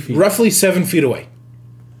 dumb. 3 feet. Roughly 7 feet away.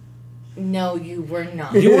 No, you were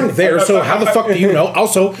not. You weren't there, so how the fuck do you know?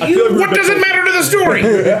 Also, what does it matter to the story?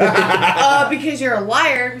 Because you're a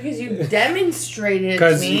liar, because you demonstrated it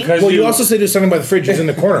to me. Well, you also said there's something by the fridge. It's in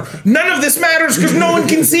the corner. None of this matters because no one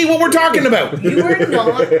can see what we're talking about. You were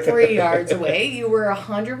not 3 yards away. You were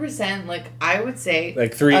 100%, like, I would say...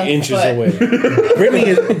 Like 3 a inches foot. away.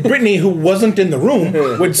 Brittany, who wasn't in the room,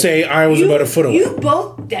 would say I was about a foot away. You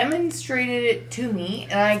both demonstrated it to me,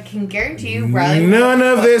 and I can guarantee you, Riley... None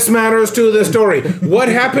of this matters to the story. What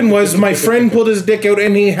happened was my friend pulled his dick out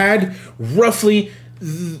and he had roughly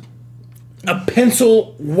a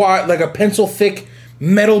pencil wide, like a pencil thick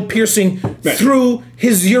metal piercing through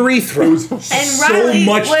his urethra. It was And so Riley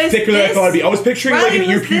much was thicker than I this- thought it'd be. I was picturing like Riley an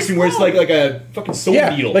ear was this piercing where it's long. like a fucking sewing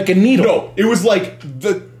Yeah, needle. like a needle. No, it was like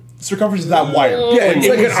the circumference of that wire. Yeah, it's it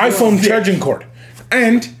like an was iPhone thick. charging cord.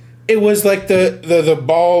 And it was like the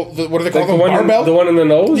ball, what do they call Like them? Barbell? the one in the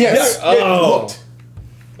nose? Yes. Yeah, it Oh. looked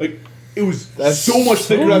like It was so much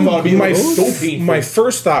thicker than I thought it'd be. My, So painful. my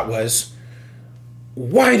first thought was,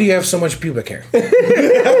 why do you have so much pubic hair?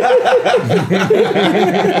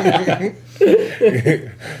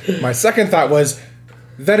 My second thought was,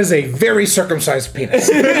 that is a very circumcised penis.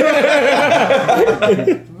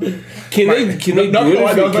 Can they can they do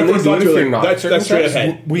it if you're not That's straight circumcised?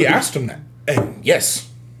 ahead. We asked him that, and yes.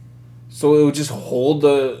 So it would just hold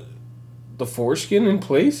the foreskin in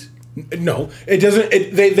place? No, it doesn't.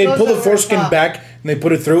 They Goes pull the over foreskin top. back and they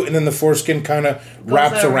put it through, and then the foreskin kind of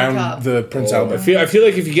wraps over around top. the Prince I Albert. feel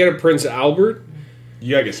like if you get a Prince Albert,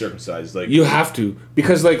 You gotta get circumcised. Like you have to,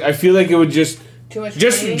 because like I feel like it would just Too much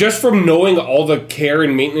training? just from knowing all the care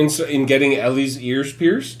and maintenance in getting Ellie's ears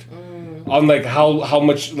pierced, on like how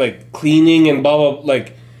much like cleaning and blah blah,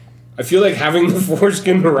 like I feel like having the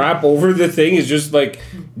foreskin wrap over the thing is just like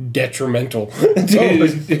detrimental.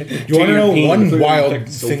 You want to know one They're wild gonna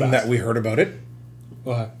so thing fast. that we heard about it?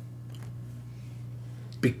 What?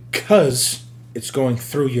 Because it's going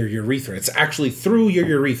through your urethra. It's actually through your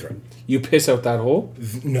urethra. You piss out that hole?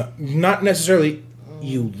 No, not necessarily.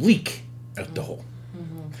 You leak out the hole.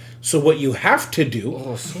 So what you have to do,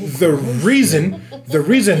 the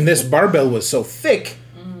reason this barbell was so thick,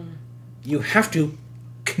 you have to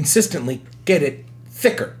consistently get it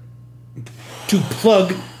thicker to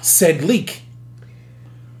plug said leak.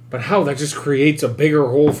 But how? That just creates a bigger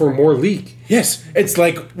hole for more leak. Yes, it's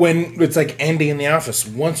like Andy in the office.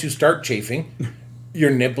 Once you start chafing,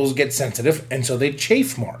 your nipples get sensitive, and so they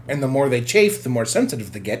chafe more. And the more they chafe, the more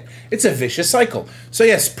sensitive they get. It's a vicious cycle. So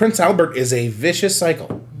yes, Prince Albert is a vicious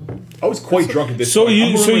cycle. I was quite drunk at this. So point. I'm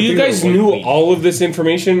you remembering guys things knew like, all of this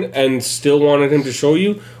information and still wanted him to show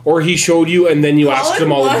you, or he showed you and then you asked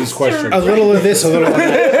him all of these questions. A little of this, a little of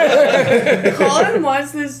that. Colin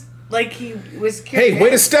wants this, like he was curious. Hey, way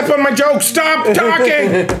to step on my joke! Stop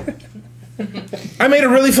talking! I made a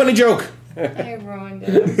really funny joke. I ruined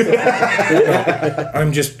it.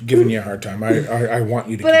 I'm just giving you a hard time. I want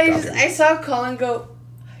you to But keep talking. I saw Colin go,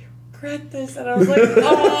 I regret this. And I was like,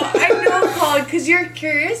 oh, I know, Colin, because you're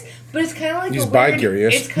curious, but it's kind of like He's a weird,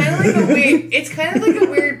 bi-curious. It's kind of like a weird, it's kind of like a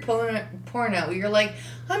weird porno where you're like,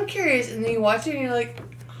 I'm curious, and then you watch it and you're like,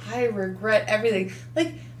 I regret everything.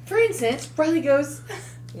 Like, for instance, Bradley goes,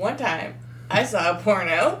 one time I saw a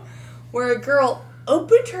porno where a girl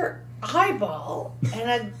opened her eyeball and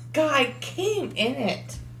a guy came in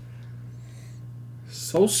it.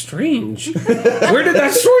 So strange. Where did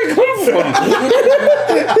that story come from?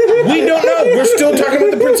 We don't know. We're still talking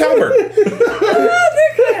about the Prince Albert.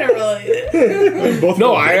 They're kind of related. both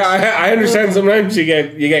No, of them. I understand. Sometimes you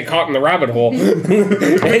get caught in the rabbit hole,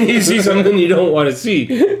 and you see something you don't want to see.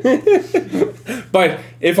 But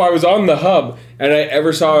if I was on the hub and I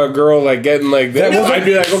ever saw a girl like getting like this, That I'd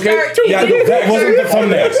be like, okay, Yeah, that wasn't the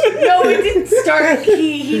thumbnail. No, it didn't start.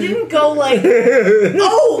 He didn't go like,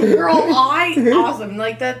 oh, girl, awesome.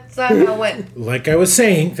 Like that's not how it went. Like I was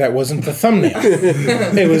saying, that wasn't the thumbnail.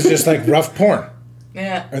 It was just like rough porn.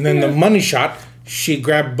 Yeah. And then the money shot, she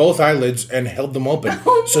grabbed both eyelids and held them open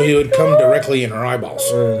Oh so my he would come God. directly in her eyeballs.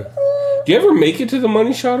 Do you ever make it to the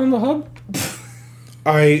money shot on the hub?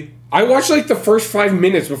 I I watch like the first 5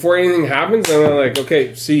 minutes before anything happens, and I'm like,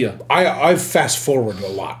 okay, see ya. I fast forward a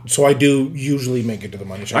lot, so I do usually make it to the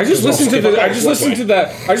money shot. I just Because I'll listened to skip the. a I just listened to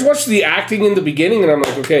that. I just watched the acting in the beginning, and I'm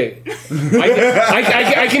like, okay,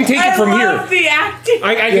 I can take it from I here. love the acting.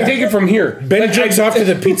 I can take it from here. Ben Like, jerks off to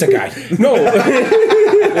the pizza guy. No,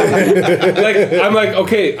 like I'm like,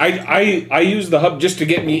 okay, I use the hub just to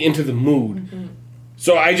get me into the mood.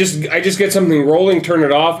 So I just get something rolling, turn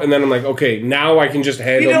it off, and then I'm like, okay, now I can just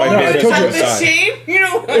handle You don't my want to business have on the the side. shame. You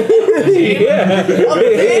don't want the shame.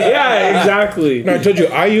 Yeah, exactly. No, I told you,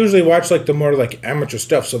 I usually watch like the more like amateur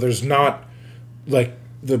stuff, so there's not like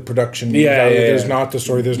the production Yeah, value, yeah, there's yeah. not the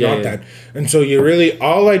story, there's Yeah, not yeah. that. And so you really,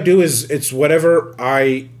 all I do is, it's whatever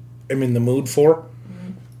I am in the mood for.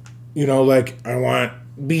 You know, like I want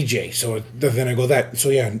BJ, so then I go that. So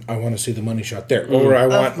yeah, I want to see the money shot there, or I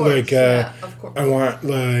want course, like yeah, of course. I want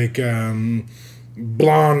like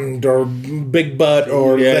blonde or big butt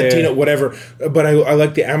or Yeah, Latino, yeah. whatever. But I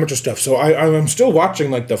like the amateur stuff, so I'm still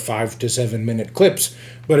watching like the 5 to 7 minute clips,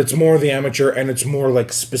 but it's more the amateur and it's more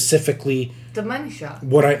like specifically The money shot.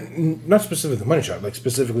 what not specifically the money shot, like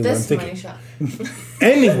specifically This what I'm money thinking. shot.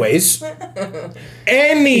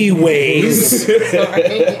 Anyways,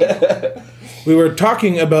 Sorry. we were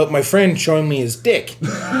talking about my friend showing me his dick.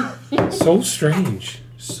 So strange.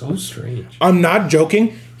 So strange. I'm not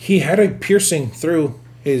joking. He had a piercing through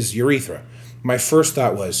his urethra. My first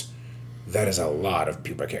thought was, that is a lot of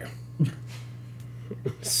pubic hair.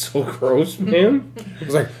 So gross, man. I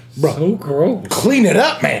was like, bro, So gross. clean it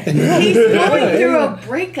up, man. He's going through a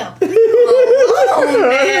breakup. Oh,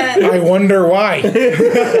 man. I wonder why.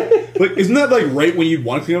 Like, isn't that like right when you'd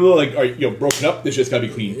want to clean up? Like, all right, broken up. This just gotta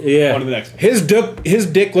be clean. Yeah. On to the next one. His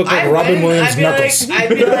dick looked like Robin Williams' knuckles. I'd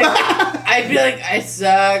be like, I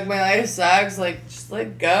suck. My life sucks. Like, just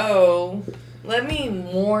let go. Let me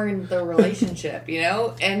mourn the relationship, you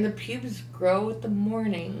know? And the pubes grow with the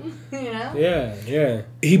mourning, you know? Yeah, yeah.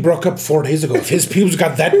 He broke up 4 days ago. If his pubes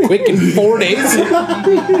got that quick in 4 days.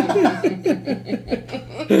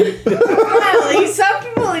 Well, some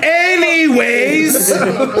people like. Anyways,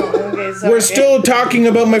 Okay, sorry. we're still talking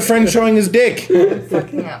about my friend showing his dick.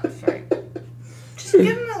 fucking up. Sorry. Just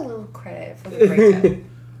give him a little credit for the breakup.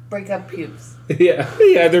 Breakup pubes.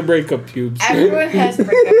 Yeah, they're breakup pubes. Everyone has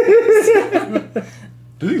breakup pubes.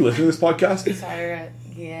 Does he listen to this podcast? Sorry.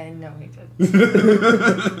 Yeah, no, he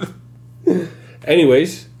did.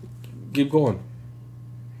 Anyways, keep going.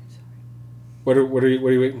 What are you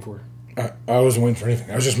waiting for? I wasn't waiting for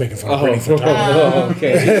anything. I was just making fun of Brittany for talking.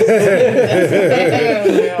 Okay.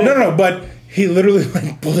 No, but he literally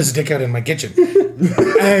like pulled his dick out in my kitchen.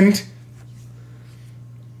 And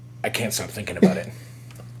I can't stop thinking about it.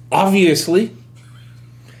 Obviously,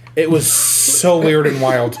 It was so weird and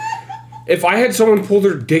wild. if I had someone pull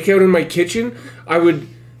their dick out in my kitchen, I would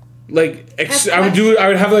like I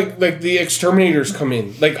would have like the exterminators come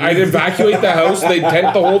in. Like I'd evacuate the house, they'd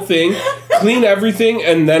tent the whole thing, clean everything,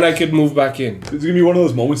 and then I could move back in. It's gonna be one of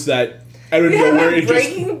those moments that out of nowhere it just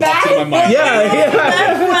Breaking pops Bad. in my mind.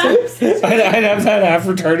 I'd have that half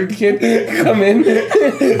retarded kid come in,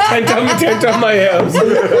 tent on my house.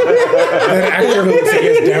 That actor who looks like he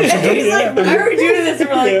has Down syndrome. He's like, why are we doing this? And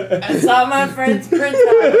we're like, I saw my friend's Prince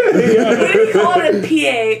Albert. What do you call it? A PA.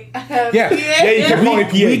 Yeah. PA? Yeah, you can call me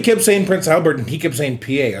PA. We kept saying Prince Albert, and he kept saying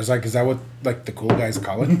PA. I was like, is that what like the cool guys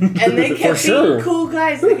call it? And they kept being sure. cool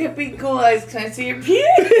guys. They kept being cool guys. Can I see your PA?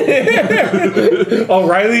 Oh,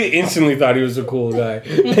 Riley instantly thought he was a cool guy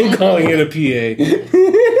and calling it a PA.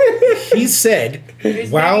 He said He's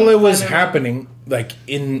while making it was fun of happening, like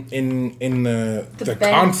in the bent-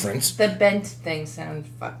 conference. The bent thing sounds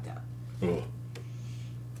fucked up.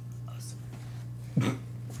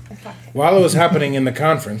 While it was happening in the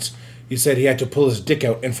conference, he said he had to pull his dick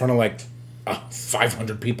out in front of like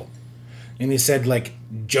 500 people. And he said, like,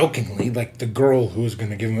 jokingly, like the girl who was going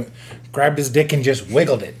to give him it, grabbed his dick and just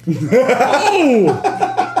wiggled it.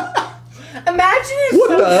 Imagine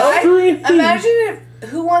if imagine if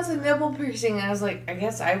who wants a nipple piercing? And I was like, I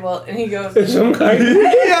guess I will. And he goes, Some guy.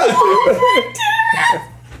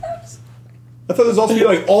 I thought there's also be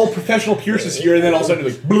like all professional piercers here, and then all of a sudden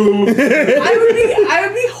like boom. I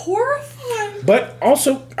would be horrified. But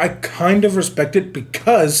also, I kind of respect it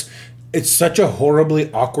because it's such a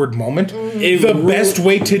horribly awkward moment.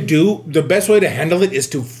 The best way to handle it is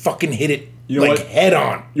to fucking hit it You know like what? head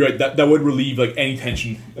on. You're right. That would relieve like any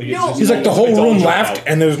tension. Like, it's No. just- He's like, the whole it's all room just laughed out.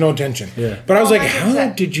 and there was no tension. Yeah. But I was like, 100%. how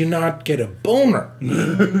did you not get a boner?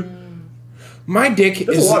 My dick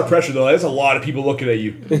There's is a lot of pressure though. There's a lot of people looking at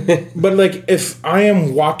you. But like, if I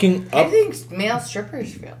am walking I up, think male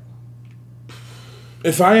strippers feel.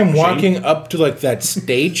 if I am walking up to like that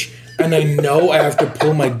stage, and I know I have to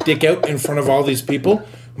pull my dick out in front of all these people,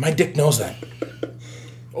 my dick knows that.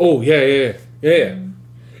 Oh yeah.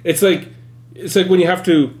 It's like when you have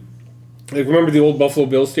to, like, remember the old Buffalo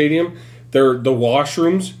Bills stadium? The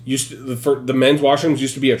washrooms used to, the men's washrooms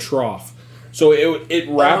used to be a trough, so it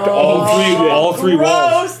wrapped all three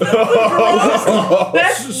walls. Gross. That's gross.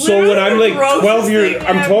 That's So when I'm like literally the 12 grossest years, thing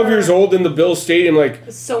I'm 12 ever. years old in the Bills stadium,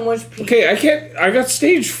 like. So much pee. Okay, I got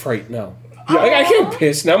stage fright now. Yeah, I can't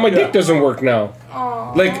piss now. My dick doesn't work now.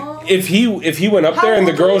 Aww. Like if he went up How there and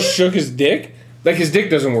the old girl are you? shook his dick, like his dick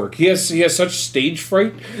doesn't work. He has such stage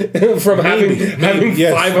fright from having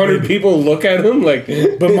yes, 500 maybe. people look at him. Like,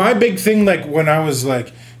 But my big thing, like when I was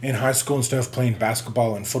like in high school and stuff, playing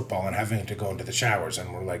basketball and football and having to go into the showers,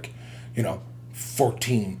 and we're like,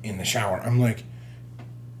 14 in the shower. I'm like,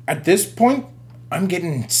 at this point, I'm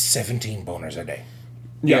getting 17 boners a day.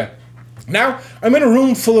 yeah. Now, I'm in a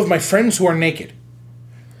room full of my friends who are naked.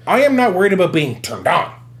 I am not worried about being turned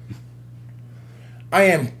on. I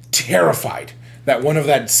am terrified that one of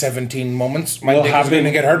that 17 moments, my Will dick is happen. going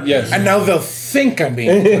to get hard. Yes. And now they'll think I'm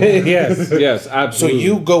being turned on. yes, So absolutely.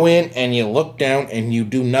 you go in and you look down and you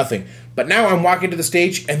do nothing. But now I'm walking to the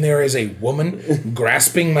stage and there is a woman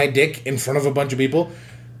grasping my dick in front of a bunch of people.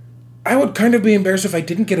 I would kind of be embarrassed if I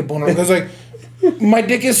didn't get a boner because, like, my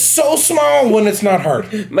dick is so small when it's not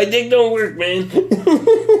hard. my dick don't work, man.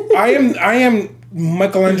 I am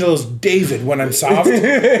Michelangelo's David when I'm soft,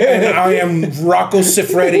 and I am Rocco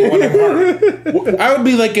Siffredi when I'm hard. I would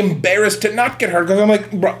be like embarrassed to not get hard because I'm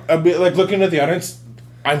like, bro, I'd be like looking at the audience.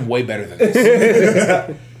 I'm way better than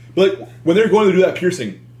this. But like when they're going to do that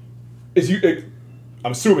piercing,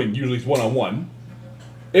 I'm assuming usually it's 1-on-1.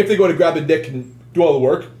 If they go to grab the dick and do all the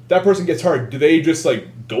work, that person gets hard. Do they just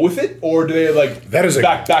like go with it, or do they like That is a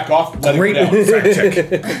back off? Let Great it go down? fact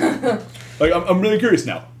check. Like I'm really curious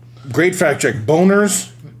now. Great fact check.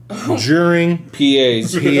 Boners during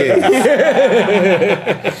PAs. PA.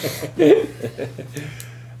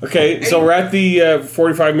 Okay, so we're at the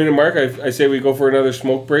 45-minute mark. I say we go for another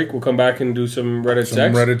smoke break. We'll come back and do some Reddit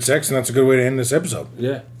sex. Reddit sex, and that's a good way to end this episode.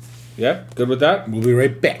 Yeah. Yeah, good with that? We'll be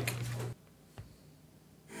right back.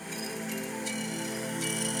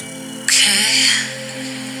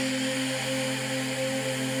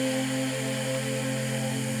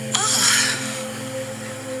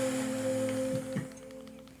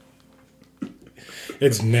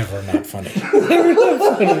 It's never not funny.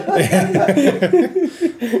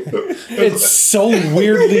 It's so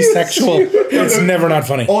weirdly sexual. It's never not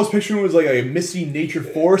funny. All I was picturing was like a misty nature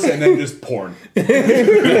force, and then just porn.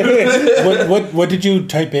 What did you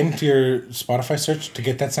type into your Spotify search to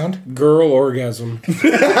get that sound? Girl orgasm. Bro,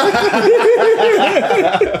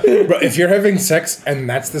 if you're having sex and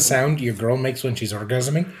that's the sound your girl makes when she's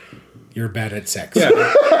orgasming, you're bad at sex. Yeah.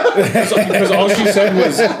 Because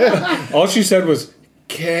all she said was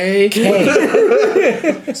K.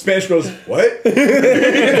 Spanish girls, what?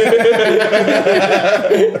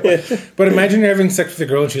 But imagine you're having sex with a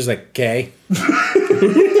girl and she's like, "K."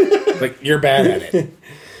 Like, you're bad at it.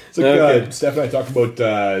 It's like Okay. Steph and I talked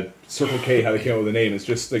about Circle K, how they came up with the name. It's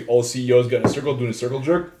just like all CEOs got in a circle doing a circle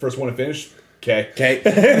jerk. First one to finish, K.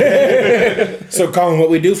 Okay. So, Colin, what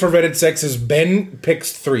we do for Reddit sex is Ben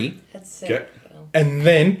picks 3, That's sick. Okay. and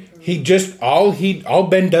then he just all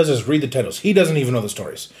Ben does is read the titles. He doesn't even know the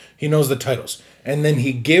stories. He knows the titles, and then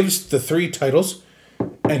he gives the 3 titles,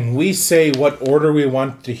 and we say what order we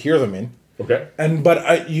want to hear them in. Okay.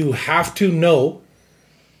 But you have to know.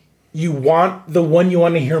 You want the one you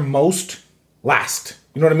want to hear most last.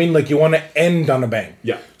 You know what I mean? Like, you want to end on a bang.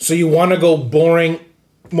 Yeah. So you want to go boring,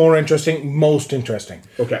 more interesting, most interesting.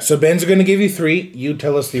 Okay. So Ben's going to give you 3. You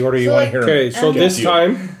tell us the order you So, want to like- hear 'em. Okay, so Okay.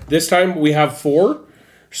 this time we have 4.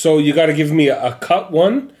 So you got to give me a cut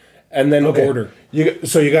one and then Okay. order.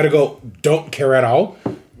 So you got to go, don't care at all,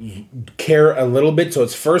 care a little bit. So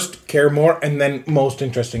it's first, care more, and then most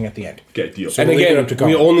interesting at the end. Okay, deal. So- And we'll leave it again, up to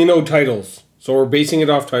we Colin. only know titles. So we're basing it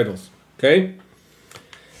off titles. Okay?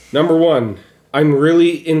 Number 1, I'm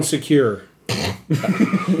really insecure.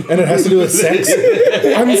 And it has to do with sex.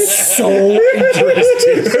 I'm so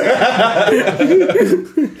interested.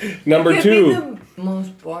 Number Could be 2, the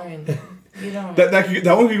most boring. You don't. that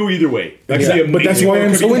one could go either way. That could be But that's amazing, why or it I'm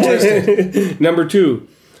could so be horrible. interested. Number 2,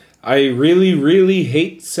 I really, really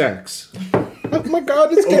hate sex. Oh my God,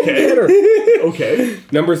 it's getting Okay. better. Okay.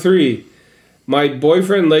 Number 3, my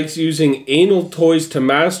boyfriend likes using anal toys to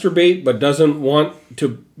masturbate but doesn't want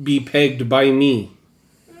to be pegged by me.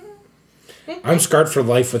 I'm scarred for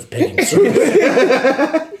life with pegging. So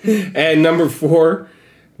And number 4,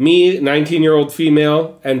 me, 19-year-old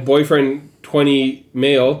female, and boyfriend, 20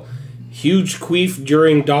 male, huge queef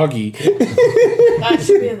during doggy. That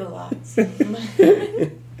should be the last.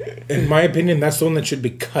 in my opinion, that's the one that should be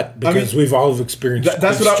cut because we've all experienced.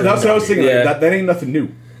 That's what I was thinking. Yeah. Like, that ain't nothing new.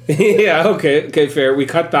 Yeah, okay, fair. We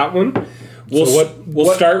cut that one. We'll So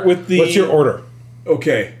we'll start with the. What's your order?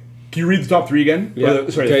 Okay. Can you read the top 3 again? Yeah, Or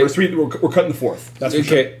the okay. first 3. We're cutting the 4th. That's for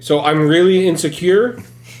sure. Okay, so I'm really insecure.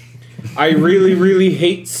 I really, really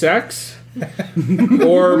hate sex.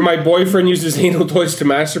 Or my boyfriend uses anal toys to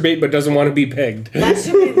masturbate but doesn't want to be pegged. That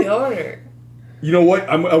should be the order. You know what?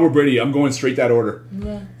 I'm Albert Brady. I'm going straight that order.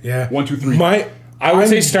 Yeah, 1, 2, 3. I would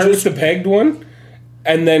say start with the pegged one,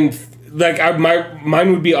 and then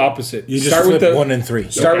mine would be opposite. You just start flip with the 1 and 3.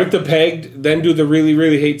 Start Okay. with the pegged, then do the really,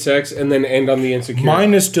 really hate sex, and then end on the insecure.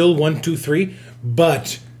 Mine is still 1, 2, 3,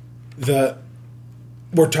 but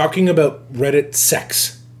we're talking about Reddit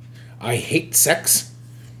sex. I hate sex.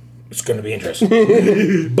 It's going to be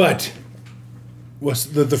interesting. But what's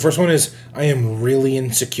the first one is I am really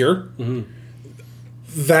insecure. Mm-hmm.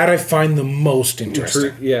 That I find the most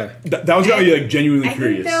interesting. Yeah. That was got me like genuinely I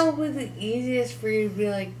curious. think that would be the easiest for you to be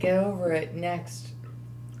like, get over it next.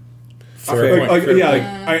 Fair point. Like, fair yeah,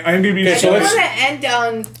 point. like, I am gonna be. I so don't let's- want to end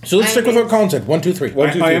on. So let's stick with what Colin said. 1, 2, 3.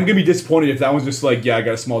 One, two, I three. am gonna be disappointed if that one's just like, yeah, I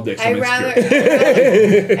got a small dick. So I'm I'd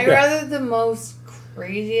insecure. rather the most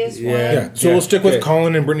craziest Yeah. one. Yeah. So Yeah. we'll stick with Okay.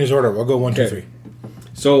 Colin and Brittany's order. We'll go 1, 2, Okay. 3.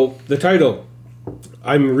 So the title,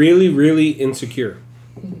 I'm really, really insecure.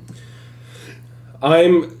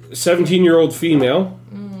 I'm 17-year-old female,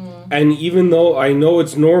 and even though I know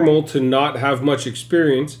it's normal to not have much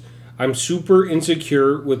experience, I'm super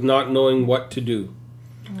insecure with not knowing what to do.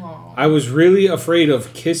 Aw. I was really afraid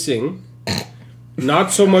of kissing.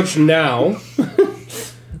 Not so much now,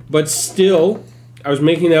 but still, I was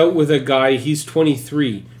making out with a guy, he's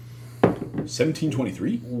 23.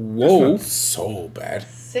 1723? Whoa. So bad.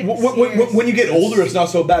 6 years. When you get older, it's not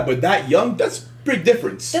so bad, but that young, that's a big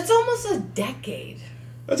difference. That's almost a decade.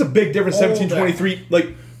 That's a big difference, Older. 1723. Like,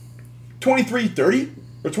 2330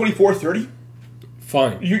 or 2430?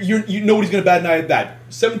 Fine. You nobody's going to bat an eye at that.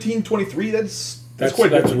 1723, that's quite a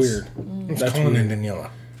That's difference. weird. It's That's Colin weird. and Daniela.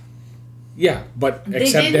 Yeah, but They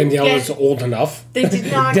except didn't Danielle get- is old enough. They did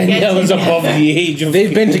not Danielle get is above the age of...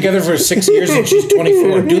 They've been together for 6 years and she's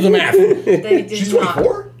 24. Do the math. They did She's not.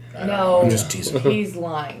 24? No, I'm just teasing. he's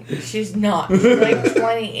lying. She's not. She's like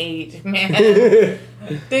 28, man.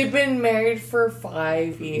 They've been married for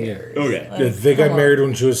 5 years. Okay. Like, They got come married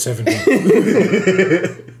when she was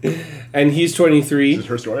 17. And he's 23. Is this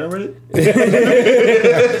her story on Reddit?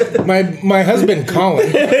 My husband, Colin.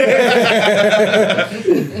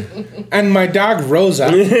 And my dog, Rosa.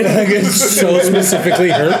 It's so specifically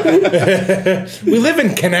her. We live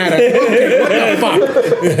in Canada. Okay, what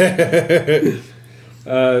the fuck?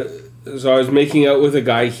 So I was making out with a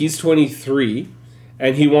guy, he's 23,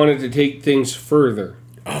 and he wanted to take things further.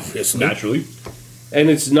 Obviously. Naturally. And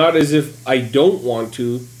it's not as if I don't want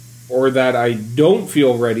to, or that I don't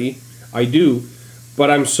feel ready. I do, but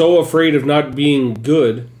I'm so afraid of not being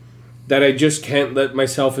good that I just can't let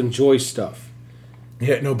myself enjoy stuff.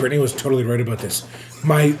 Yeah, no, Brittany was totally right about this.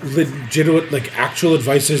 My legitimate, actual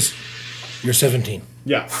advice is you're 17.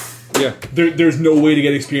 Yeah. Yeah, There's no way to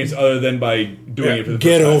get experience other than by doing it for the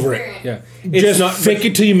Get first time. over it. yeah. Just fake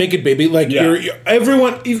it till you make it, baby. Yeah.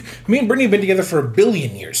 Everyone. Me and Brittany have been together for 1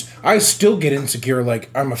 billion years. I still get insecure.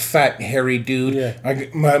 I'm a fat, hairy dude. Yeah.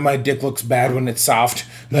 My dick looks bad when it's soft.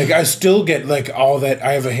 I still get all that.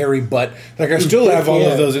 I have a hairy butt. I still have all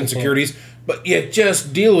Yeah. of those insecurities. But yeah,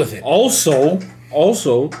 just deal with it.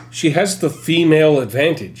 Also, she has the female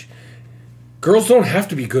advantage. Girls don't have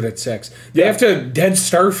to be good at sex. They have to dead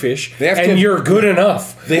starfish, They have and to- you're good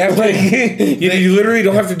enough. They have to- you literally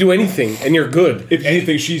don't have to do anything, and you're good. If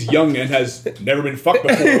anything, she's young and has never been fucked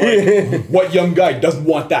before. What young guy doesn't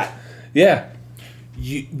want that? Yeah,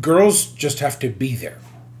 Girls just have to be there.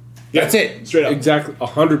 That's it. Straight up. exactly,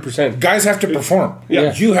 100%. Guys have to perform.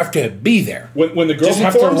 Yeah. You have to be there. When the girl Just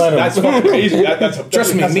have to performs, let 'em. that's fucking crazy. That's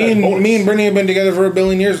Trust me, that's me a and bonus. Brittany have been together for 1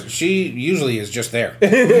 billion years. She usually is just there.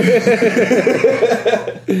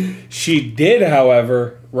 She did,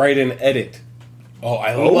 however, write an edit. Oh,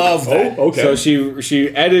 I love that. Oh, okay. So she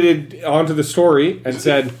edited onto the story and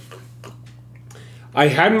said, I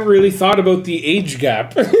hadn't really thought about the age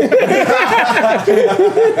gap. The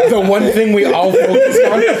one thing we all focus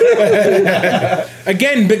on.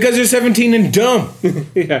 Again, because you're 17 and dumb.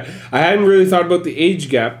 Yeah, I hadn't really thought about the age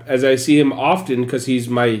gap as I see him often because he's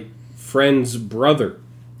my friend's brother.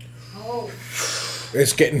 Oh,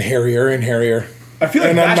 It's getting hairier and hairier. I feel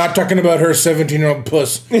like And I'm that not talking about her 17-year-old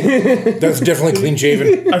puss. That's definitely clean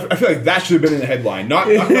shaven. I feel like that should have been in the headline. Not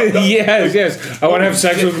Yes. I want to have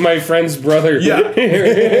sex with my friend's brother. Yeah.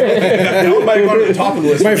 That one might have gone to the top of the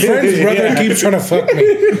list. My friend's brother keeps trying to fuck me.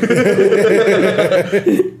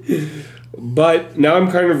 But now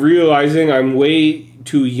I'm kind of realizing I'm way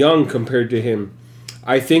too young compared to him.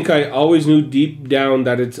 I think I always knew deep down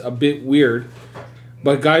that it's a bit weird,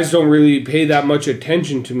 but guys don't really pay that much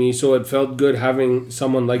attention to me, so it felt good having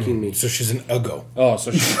someone liking me. So she's an uggo. Oh, so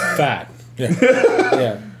she's fat. Yeah.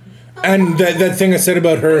 Yeah. And that thing I said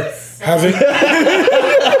about her having...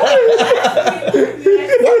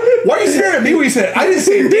 Why are you staring at me when you said it? I didn't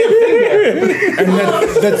say a damn thing there. And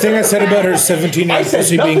that thing I said about her 17-year-old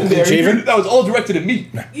pussy being nothing there. clean shaven. That was all directed at me.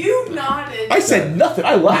 you nodded. I said nothing.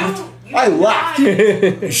 I laughed. I laughed.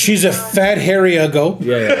 Nodded. She's a fat, hairy uggo.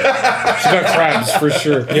 Yeah. She's got crabs for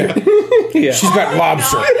sure. Yeah. Yeah. She's got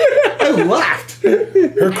lobster. I laughed.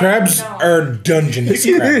 Her crabs are Dungeness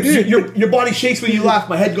crabs. Your body shakes when you laugh.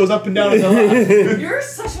 My head goes up and down. And I laugh. You're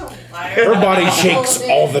such a liar. Her body shakes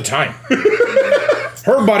all the time.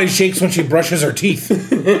 Her body shakes when she brushes her teeth.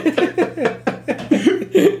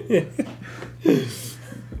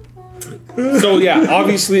 So yeah,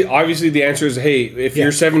 obviously the answer is hey, if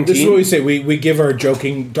you're 17, This is what we say. We give our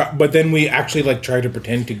joking, but then we actually try to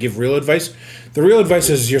pretend to give real advice. The real advice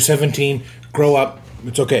is you're 17, grow up,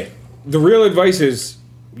 it's okay. the real advice is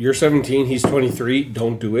you're 17, he's 23,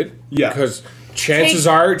 don't do it. Yeah. Because chances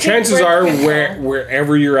Take are break control.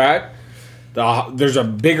 wherever you're at, there's a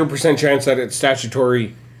bigger percent chance that it's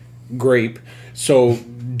statutory rape. So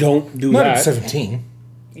don't do Not that. at 17.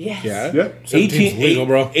 Yes. Yeah. Yeah. 17's legal,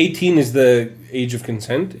 bro. 18 is the age of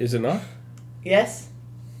consent, is it not? Yes.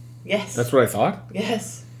 Yes. That's what I thought.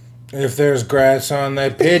 Yes. If there's grass on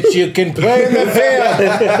that pitch, you can play in the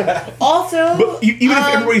field. Also, But even if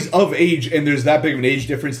everybody's of age and there's that big of an age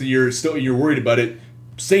difference that you're worried about it,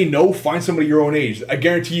 say no. Find somebody your own age. I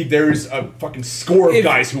guarantee there's a fucking score of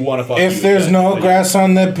guys who want to fuck. If you. there's no grass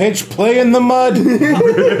on the pitch, play in the mud.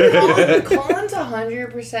 Colin's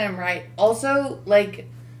 100% right. Also, like,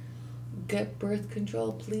 get birth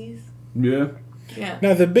control, please. Yeah. Yeah.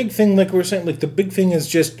 Now the big thing, like we were saying, like the big thing is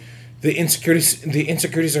just the insecurities. The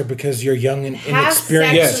insecurities are because you're young and Have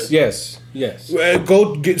inexperienced. sex. Yes.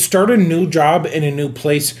 Start a new job in a new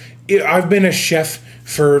place. I've been a chef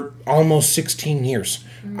for almost 16 years.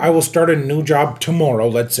 I will start a new job tomorrow,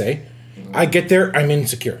 let's say. I get there, I'm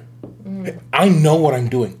insecure. I know what I'm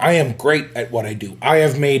doing. I am great at what I do. I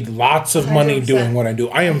have made lots of money 100%. doing what I do.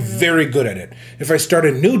 I am very good at it. If I start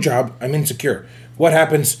a new job, I'm insecure. What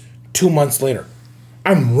happens 2 months later?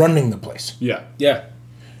 I'm running the place. Yeah. Yeah.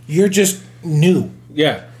 You're just new.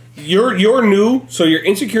 Yeah. You're new, so your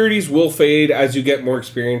insecurities will fade as you get more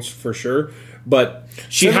experience for sure. But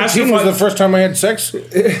she has to 17 was find, the first time I had sex,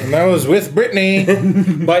 and that was with Brittany.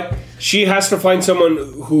 but she has to find someone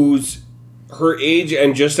who's her age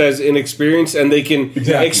and just as inexperienced, and they can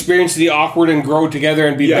Exactly. experience the awkward and grow together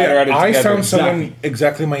and be Yeah, better at it I together. found someone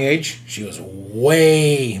exactly my age. She was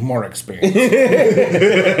way more experienced.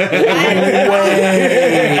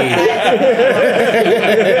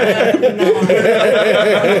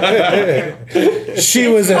 She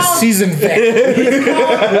was a seasoned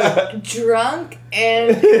vet. Drunk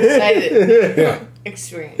and excited. Yeah.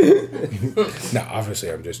 Experience. No,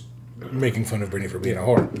 obviously, I'm just making fun of Brittany for being a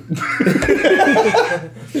whore.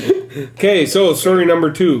 Okay, so story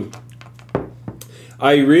number 2.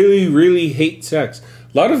 I really, really hate sex.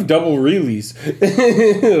 A lot of double reallys.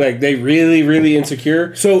 Like, they really, really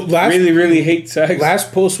insecure. So really, really hate sex.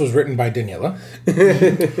 last post was written by Daniela.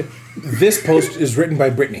 This post is written by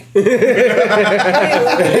Brittany. What is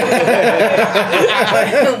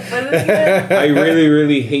it? I really,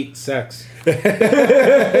 really hate sex.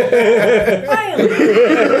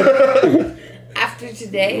 After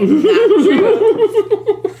today, not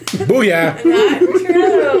true. Booyah!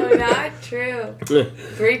 Not true.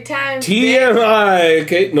 Great times. TMI.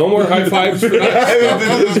 Okay, no more high fives for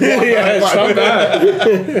that. Yeah, stop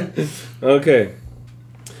that. Okay.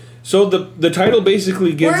 So the title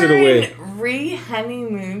basically gives We're it away. in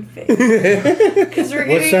re-honeymoon phase. Because we're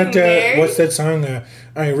getting married. What's that song?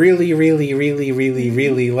 I really, really, really, really,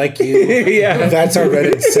 really like you. Yeah. That's our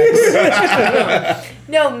Reddit sex.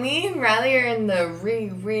 No, me and Riley are in the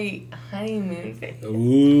re-honeymoon phase.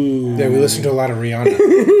 Ooh. Yeah, we listen to a lot of Rihanna.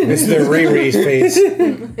 It's the Ray phase.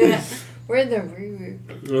 We're in the re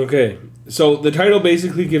phase. Okay. So the title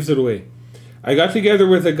basically gives it away. I got together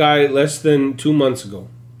with a guy less than 2 months ago.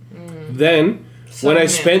 Then, when I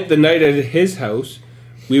spent the night at his house,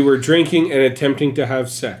 we were drinking and attempting to have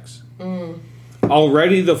sex.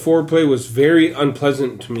 Already the foreplay was very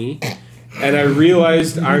unpleasant to me, and I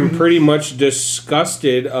realized I'm pretty much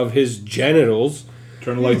disgusted of his genitals.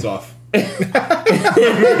 Turn the lights off.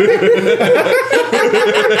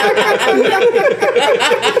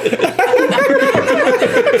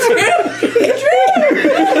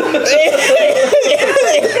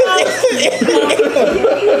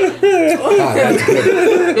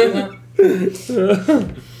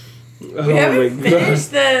 We haven't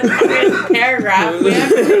finished the fucking paragraph. We have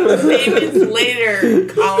to do the statements later,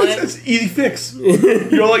 Colin. That's easy fix. You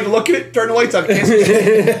don't like to look at it? Turn the lights off. Can't see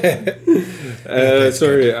shit.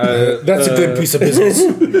 Sorry. That's a good piece of business.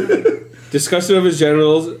 Disgusted of his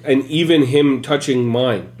genitals and even him touching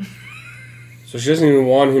mine. So she doesn't even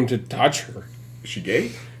want him to touch her. Is she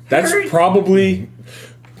gay? That's probably...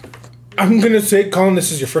 I'm going to say, Colin,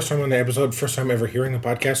 this is your first time on the episode, first time ever hearing the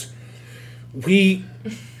podcast.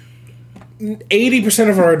 80%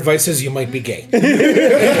 of our advice is you might be gay. The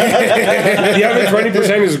other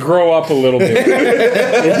 20% is grow up a little bit.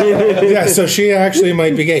 Yeah, so she actually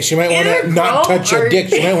might be gay. She might want Either to not grow touch your or dick.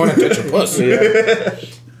 She might want to touch your pussy.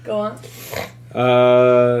 Go on.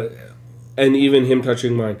 And even him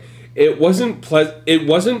touching mine. It wasn't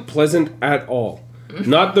pleasant at all.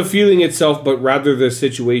 Not the feeling itself, but rather the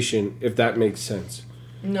situation, if that makes sense.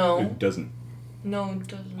 No. It doesn't. No, it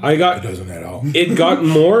doesn't. I got It doesn't at all. it got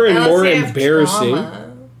more and Unless more they have embarrassing.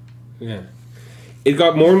 trauma. Yeah. It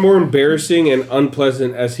got more and more embarrassing and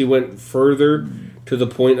unpleasant as he went further to the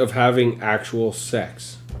point of having actual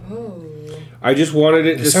sex. Oh. I just wanted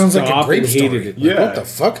it to Sounds stop like a great and story. hated it. Like, Yeah. what the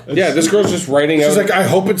fuck? Yeah, this girl's just writing She's out. like, I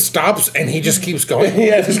hope it stops, and he just keeps going.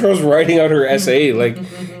 yeah, this girl's writing out her essay. Like,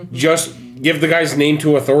 just give the guy's name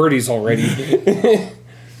to authorities already.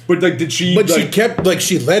 But like, did she? But like, she kept, like,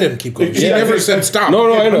 she let him keep going. She Yeah. never said stop.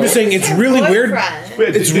 No, I know. I'm just saying, it's really weird. Boyfriend.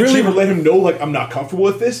 Wait, It's did really- she ever let him know like I'm not comfortable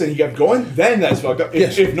with this, and he kept going? Then that's fucked up.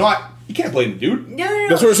 Yes. If not, you can't blame the dude. No.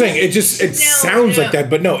 That's what we're saying. It just, it sounds like that,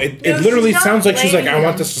 but no, it No, literally she's not sounds like she's like, I blaming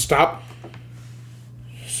want him. this to stop.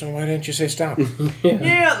 So why didn't you say stop?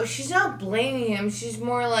 No, she's not blaming him. She's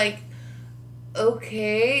more like,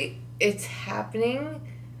 okay, it's happening.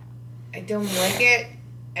 I don't like it.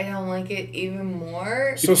 I don't like it even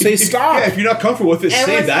more. So say stop. Yeah, if you're not comfortable with it, And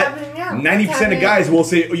say what's that. happening now? 90% What's of guys will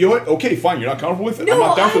say, you know what? Okay, fine. You're not comfortable with it. I'm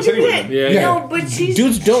not down for this anyway. then. Yeah. No, but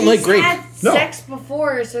Dudes don't like grape. Had No. sex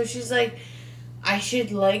before, so she's like, I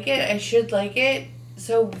should like it. I should like it.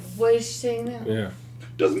 So what is she saying now? Yeah.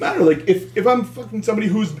 Doesn't matter. Like if I'm fucking somebody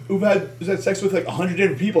who's had sex with like 100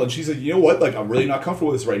 different people, and she's like, you know what? Like I'm really not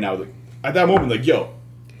comfortable with this right now. Like at that moment, like yo.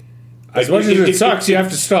 As like, much as it sucks, you have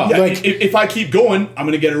to stop. Yeah, Like- if I keep going, I'm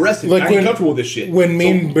gonna get arrested. Like I ain't when- comfortable with this shit. When me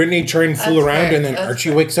and Brittany try and fool That's around fair. and then That's Archie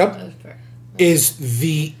fair. wakes up, That's fair. is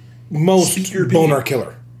the most Speak your opinion. boner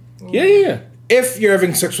killer. Yeah. If you're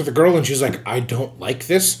having sex with a girl and she's like, I don't like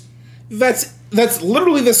this, that's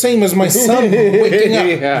literally the same as my son waking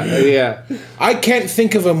up. Yeah. I can't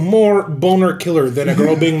think of a more boner killer than a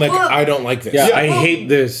girl being like, Well- I don't like this. Yeah, Yeah. I hate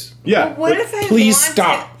this. yeah. But what like, if I Please want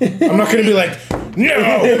stop. to- I'm not going to be like, no.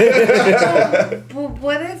 But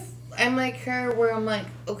what if I'm like her, where I'm like,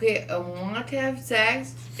 okay, I want to have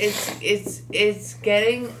sex. It's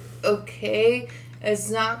getting okay. It's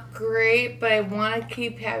not great, but I want to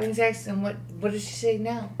keep having sex. And what does she say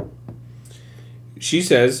now? She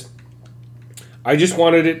says, I just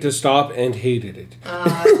wanted it to stop and hated it.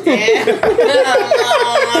 Damn.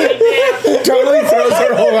 Totally throws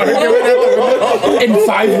her whole argument out the window in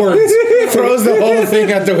 5 words. Throws the whole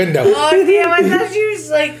thing out the window. Oh damn! I thought she was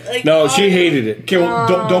like. No, oh, she hated it. Okay, well,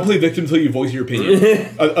 don't play victim until you voice your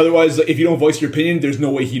opinion. Otherwise, if you don't voice your opinion, there's no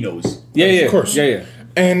way he knows. Yeah. Of course. Yeah.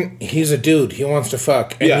 And he's a dude. He wants to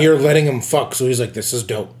fuck. And Yeah. you're letting him fuck. So he's like, this is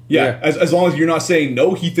dope. Yeah, as long as you're not saying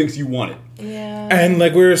no, he thinks you want it. Yeah. And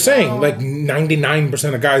like we were saying, like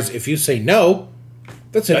 99% of guys, if you say no,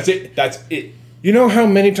 that's it. That's it. That's it. You know how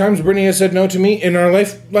many times Brittany has said no to me in our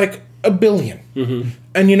life? Like a billion. Mm-hmm.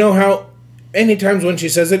 And you know how any times when she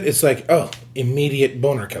says it, it's like, oh, immediate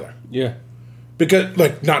boner killer. Yeah. Because,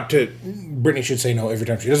 like, not to... Brittany should say no every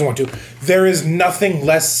time she doesn't want to. There is nothing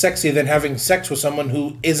less sexy than having sex with someone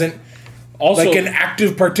who isn't Also, like an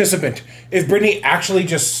active participant. If Brittany actually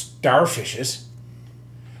just starfishes,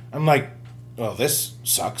 I'm like, well, this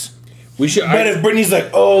sucks. we should. But if Brittany's like,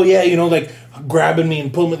 oh, yeah, you know, like, grabbing me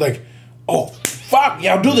and pulling me, like, oh, fuck,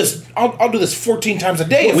 yeah, I'll do this. I'll do this 14 times a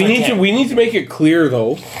day if we I need can. to. We need to make it clear,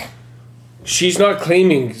 though. She's not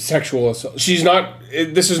claiming sexual assault. She's not.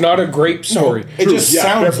 This is not a grape story. It True, just yeah,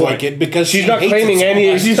 sounds fair like point. it because She's she not hates claiming it so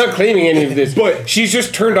any. much. She's not claiming any of this. But- she's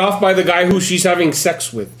just turned off by the guy who she's having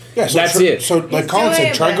sex with. Yeah, so That's tr- it. So, like Colin doing said,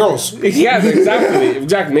 it, try but- girls. Yeah,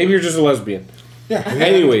 exactly. Maybe you're just a lesbian. Yeah.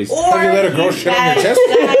 Anyways, Or Have you let a girl he shit on your had chest?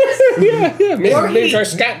 sex, yeah, maybe, Or maybe he- try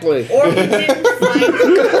scat play. or he didn't find.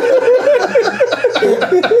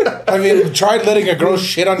 Have you tried letting a girl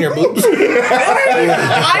shit on your boobs?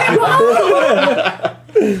 I know.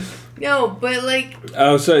 No, but like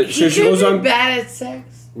So he she could goes be on. bad at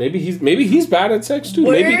sex. Maybe he's bad at sex too.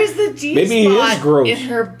 Where maybe is the G maybe he spot is gross. in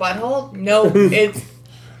her butthole? No, it's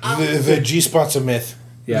The G-spot's a myth.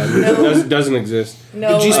 Yeah, it doesn't exist.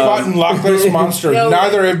 no. The G-spot and Loch Ness Monster, No.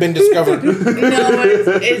 neither have been discovered. No,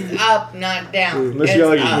 it's up, not down. Unless it's you got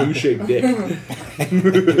like up. a U-shaped dick.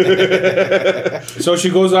 So she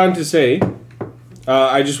goes on to say,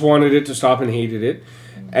 I just wanted it to stop and hated it.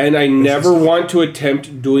 And I never want to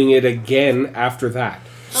attempt doing it again after that.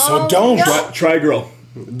 So Oh, don't. no. Try girl.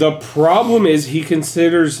 The problem is he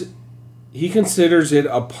considers it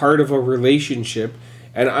a part of a relationship,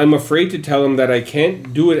 and I'm afraid to tell him that I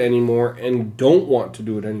can't do it anymore and don't want to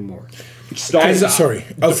do it anymore. Stop. Sorry.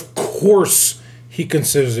 Of course he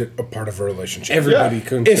considers it a part of a relationship. Everybody Yeah.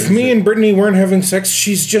 considers If me it. and Brittany weren't having sex,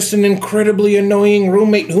 she's just an incredibly annoying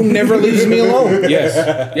roommate who never leaves me alone.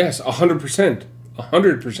 yes, 100%.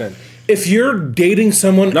 100%. If you're dating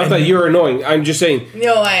someone... Not and- that you're annoying. I'm just saying,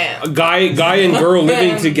 No, I am. a guy and girl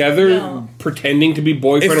living together, No. pretending to be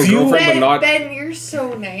boyfriend If and you- girlfriend, but Ben, not. Ben, you're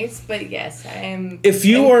so nice, but yes, I am. If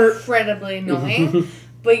you are- incredibly annoying,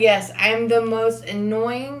 but yes, I'm the most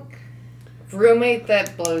annoying roommate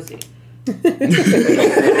that blows you.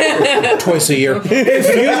 Twice a year.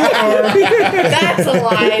 If you are, That's a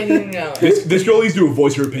lie. I didn't know. This girl needs to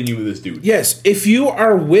voice her opinion with this dude. yes, if you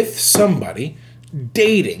are with somebody,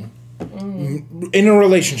 dating, in a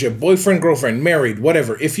relationship, boyfriend, girlfriend, married,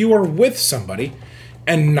 whatever, if you are with somebody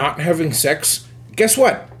and not having sex, guess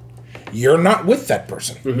what? You're not with that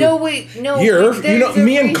person. No, wait, no. You're, wait, you know, there's a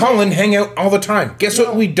me and reason. Colin hang out all the time. Guess what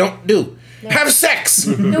No. we don't do? Have sex.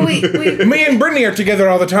 No, wait. Me and Brittany are together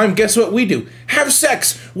all the time. Guess what we do? Have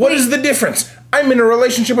sex. What is the difference? I'm in a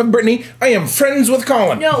relationship with Brittany. I am friends with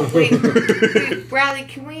Colin. No, wait, Bradley,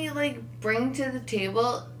 can we, like, bring to the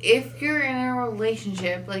table, if you're in a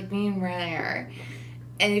relationship, like me and Bradley are,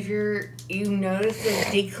 and if you notice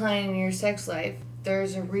a decline in your sex life,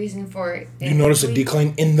 there's a reason for it. You notice a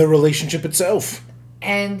decline in the relationship itself.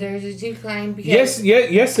 And there's a decline because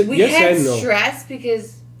Yes, we yes had and no. stress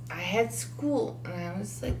because I had school and I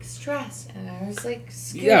was like stressed and I was like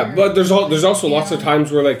scared. Yeah, but there's also You lots of know?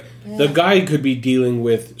 times where like the guy could be dealing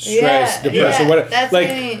with stress, Yeah, depression, yeah, whatever. that's Like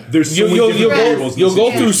what I mean. There's so many you'll different go variables in you'll this go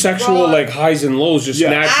situation. through sexual like highs and lows just Yeah.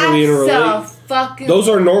 naturally in a relationship. Fucking Those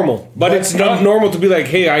are normal, but it's not I'm- normal to be like,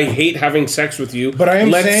 "Hey, I hate having sex with you." But I am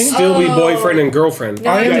let's saying- still be Oh. boyfriend and girlfriend. No,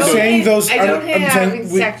 I am don't saying hate- those. I don't hate I'm having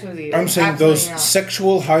saying sex with you. I'm saying Absolutely those not.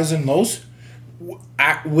 sexual highs and lows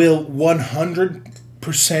will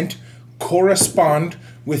 100% correspond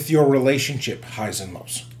with your relationship highs and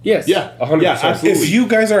lows. Yes, Yeah. 100%. Yeah, absolutely. If you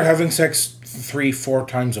guys are having sex 3-4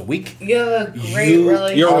 times a week, You have a great You-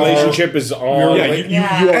 relationship. Your relationship is on. Yeah, like, you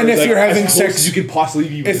Yeah. are And if like, you're having as close sex- as you could possibly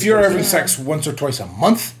be. With if this you're person. having sex once or twice a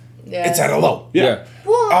month, Yeah. it's at a low. yeah.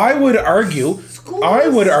 Well, I would argue. School I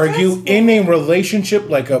is would argue stressful. in a relationship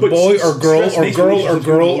like a But boy or girl stress or makes girl or relationships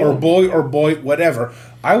girl more or normal. boy, whatever.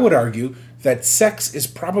 I would argue that sex is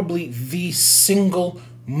probably the single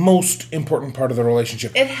most important part of the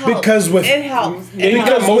relationship. it helps. because with it helps. It Maybe not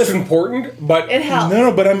helps. most important, but It helps.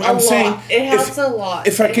 no, but I'm A lot. saying It helps if, a lot.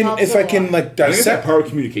 If I It can helps if a I can lot. like I think it's that dissect power of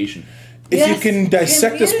communication. if you Yes, can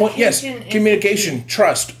dissect this point, yes, communication is communication,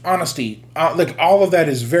 trust, honesty, like all of that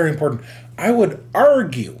is very important. I would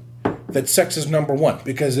argue that sex is number one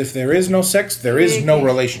because if there is no sex, there is no Communication.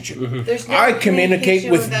 relationship. There's no I communicate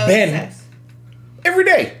communication with without Ben sex. every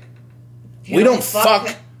day. You We don't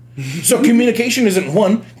fuck. So communication isn't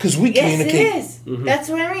one because we Yes, communicate. it is. That's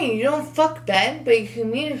what I mean. You don't fuck Ben, but you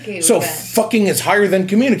communicate So with Ben. fucking is higher than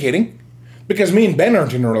communicating. Because me and Ben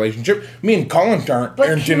aren't in a relationship. Me and Colin aren't But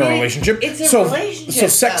in a communi- relationship. it's a so, relationship, So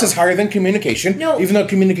sex though. is higher than communication. No. Even though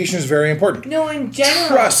communication is very important. No, in general,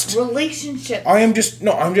 Trust. relationships. I'm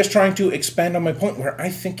just trying to expand on my point where I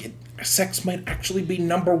think sex might actually be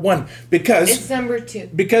number one because It's number two.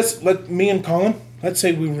 me and Colin, let's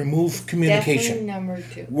say we remove communication, Definitely number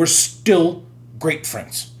two. we're still great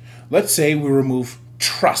friends. Let's say we remove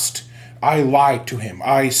trust. I lie to him,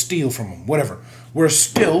 I steal from him, whatever. We're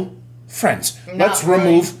still friends. Let's really.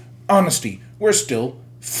 remove honesty. We're still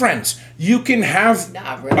friends. You can have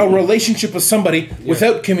Not really. a relationship with somebody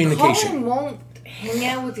without communication. Colin won't hang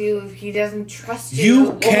out with you if he doesn't trust you. You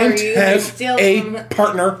or can't you have steal a from-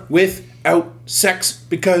 partner without sex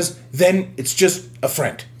because then it's just a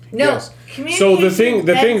friend. No. Yes. Communication. So the thing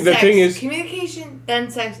then is- communication,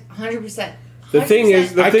 then sex, 100%. the thing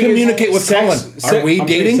is, the I thing communicate is, with sex, Colin. Are we I'm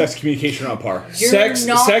saying dating? sex communication on par. You're sex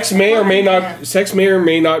not sex may or may fucking not him. sex may or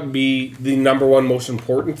may not be the number one most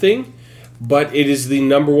important thing, but it is the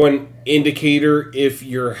number one indicator if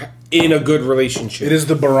you're in a good relationship. It is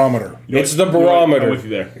the barometer. It's the You know what? barometer. I'm with you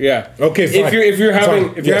there. Yeah. Okay, fine. If you're having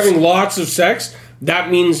Fine. if you're Yes. having lots of sex, that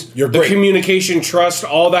means You're the great. communication, trust,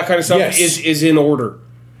 all that kind of stuff Yes. is in order.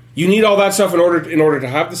 You need all that stuff in order to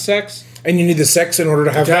have the sex. And you need the sex in order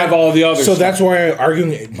to have To have that. all the other So stuff. that's why I'm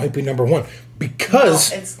arguing it might be number one.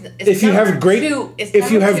 Because No, it's if you have number great two. It's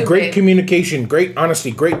if you number have two, great babe. communication, great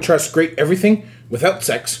honesty, great trust, great everything without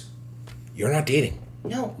sex, you're not dating.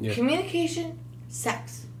 No, communication,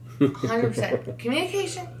 sex. 100%.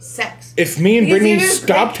 Communication, sex. If me and Because Brittany if there's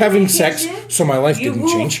stopped great having sex, communication, so my life you didn't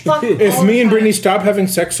will change. fuck If all me the and Brittany time. stop having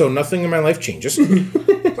sex, so nothing in my life changes.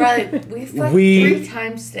 Bradley, we fucked We- 3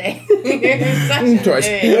 times today. You're such a Twice.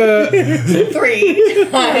 idiot. 3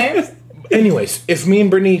 times. Anyways, if me and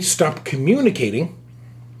Brittany stop communicating,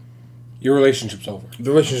 Your relationship's over.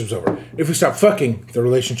 the relationship's over. If we stop fucking, the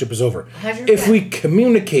relationship is over. 100%. If we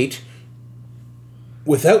communicate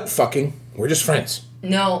without fucking, we're just friends.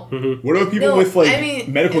 No. What about people No, with like I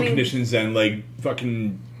mean- medical I mean- conditions and like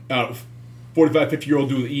fucking 45, 50-year-old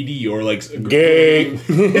doing ED or like Gay.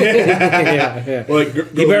 or like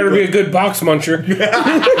You better be a good box muncher.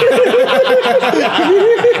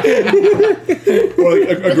 or like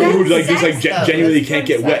a girl who like just like Sex, though. genuinely That's can't fun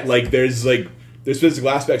get wet. sex. Like there's physical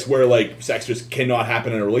aspects where like sex just cannot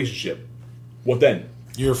happen in a relationship. What then?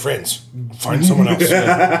 You're friends. Find someone else. If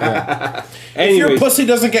your Anyways, pussy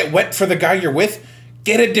doesn't get wet for the guy you're with,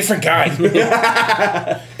 get a different guy.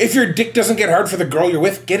 If your dick doesn't get hard for the girl you're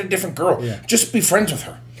with, get a different girl. Just be friends with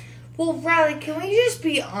her. Well, Riley, can we just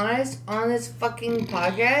be honest on this fucking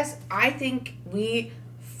podcast? I think we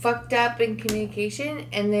fucked up in communication,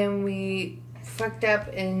 and then we fucked up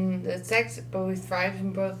in the sex, but we thrived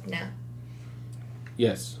in both now.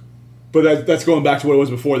 yes. But that's going back to what it was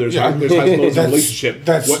before. There's highs and lows in the That's- relationship.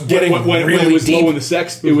 that's when getting it really was deep. low in the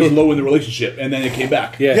sex, it was low in the relationship, and then it came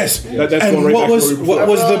back. Yeah. Yes. That's and going right what back to was where we were what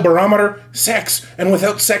before. was the barometer? Sex. And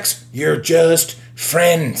without sex, you're just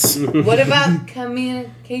friends. What about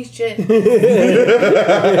communication?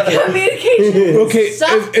 Communication. Okay,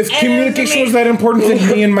 Suck if communication was that important, then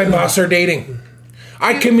me and my boss are dating.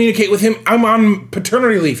 I communicate with him. I'm on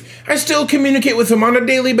paternity leave. I still communicate with him on a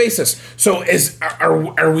daily basis. So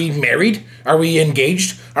are we married? Are we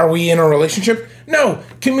engaged? Are we in a relationship? No.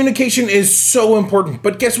 Communication is so important.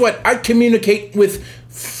 But guess what? I communicate with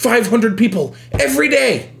 500 people every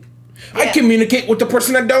day. I Yeah. communicate with the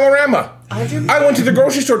person at Dollarama. 100%. I went to the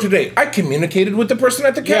grocery store today. I communicated with the person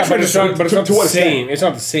at the Yeah, cash but it's register. not. But it's not To the what extent? same. It's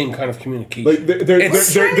not the same kind of communication. Like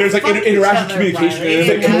there's like Fuck each interaction other, communication Riley. and We there's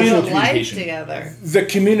like have a communal life communication. together. The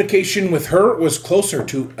communication with her was closer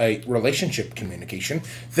to a relationship communication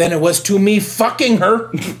than it was to me fucking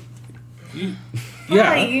her. yeah.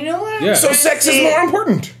 Riley, you know what? I'm Yeah. So trying to sex is say? more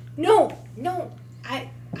important. No.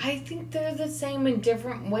 I think they're the same in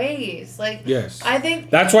different ways. Like, Yes. I think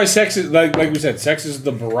That's why sex is like we said. Sex is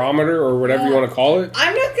the barometer or whatever you Yeah. want to call it.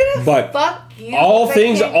 I'm not gonna But fuck you. All if I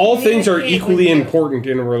things can't are communicate equally with you. important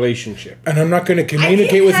in a relationship. And I'm not going to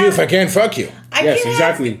communicate with you if I can't fuck you. I Yes, can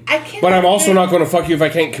exactly. Have, But I'm also not going to fuck you if I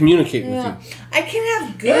can't communicate with Yeah. you. I can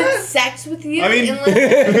have good sex with you. I mean- unless,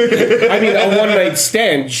 I mean, a one night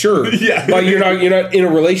stand, sure. Yeah. But you're not in a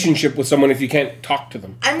relationship with someone if you can't talk to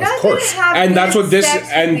them. I'm not course. gonna have. And that's good what this. sex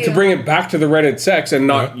with And to you. bring it back to the Reddit sex and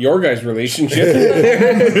not your guys' relationship.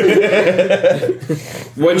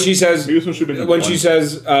 when she says, Maybe this one should've been when one. she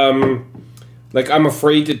says, like I'm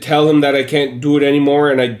afraid to tell him that I can't do it anymore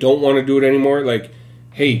and I don't want to do it anymore. Like,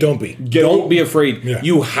 hey, Don't be. Don't be afraid. Yeah.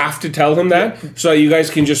 You have to tell him that so you guys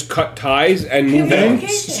can just cut ties and move on.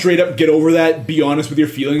 Communication. Straight up, get over that. Be honest with your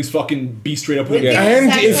feelings. Fucking be straight up with With it. Yeah.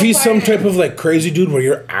 And Sexual if he's some partner. type of like crazy dude where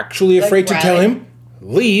you're actually afraid to tell Riley. him,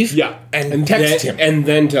 leave. Yeah. And text then, him. and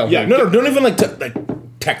then tell Yeah, him. No, don't even like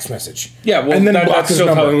text message. Yeah, well, and then that- block that's his still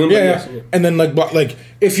number. telling him, but Yeah, yes. yeah. And then like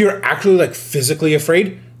if you're actually like physically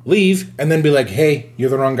afraid, leave and then be like, hey, you're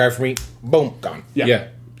the wrong guy for me. Boom, gone.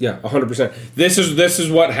 Yeah, 100%. This is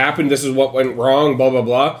what happened. This is what went wrong. Blah blah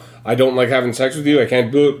blah. I don't like having sex with you. I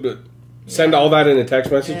can't do it. But send all that in a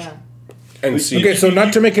text message Yeah. and see. Okay, so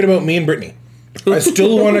not to make it about me and Brittany, I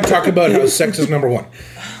still want to talk about how sex is number one.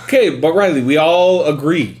 Okay, but Riley, we all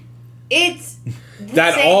agree It's the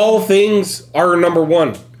that same. all things are number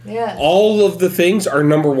one. Yeah. All of the things are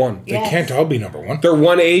number one. They Yes. can't all be number one. They're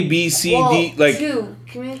 1A, B, C, Well, D. Like two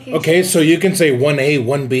communication. Okay, so you can say 1A,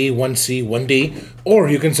 1B, 1C, 1D, or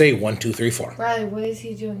you can say 1, 2, 3, 4. Riley, what is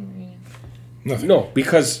he doing right Nothing. no,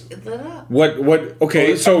 because now? Lit up. what?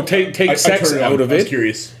 Okay, so take I sex turned it on. out of I was it.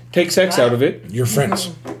 curious. Take sex out of it. You're friends.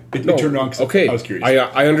 It No, turned on because okay. I was curious.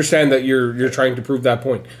 I understand that you're trying to prove that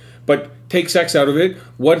point, but take sex out of it.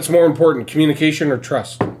 What's more important, communication or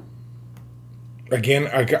trust? Again,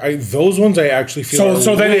 those ones I actually feel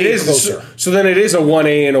So are then it way is closer. so then it is a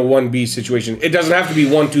 1A and a 1B situation. It doesn't have to be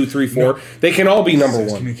 1, 2, 3, 4. They can all be number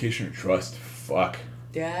Sex, one. communication, or trust. Fuck.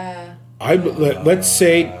 Yeah. Let's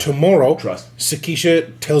say tomorrow, Trust.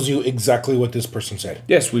 Sakisha tells you exactly what this person said.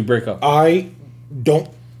 Yes, we break up. I don't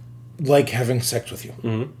like having sex with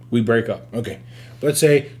you. We break up. Okay. Let's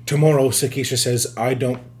say tomorrow Sakisha says, I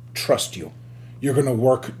don't trust you. You're going to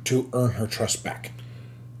work to earn her trust back.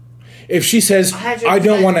 If she says, I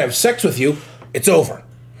don't 100%. want to have sex with you, it's over.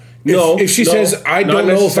 No, If she no, says, I not don't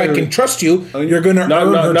know if I necessarily. can trust you, you're going to Not-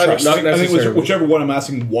 earn not- her not- trust. not I think necessarily. whichever one I'm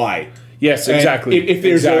asking, why? Yes, And exactly. If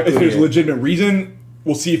there's exactly. if there's a legitimate reason,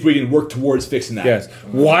 we'll see if we can work towards fixing that. Yes.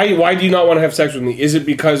 Why do you not want to have sex with me? Is it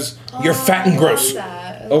because You're fat and gross.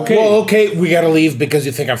 Okay. Well, okay, we got to leave because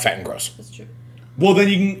you think I'm fat and gross. That's true. Well, then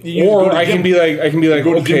you can. You or go to I gym. can be like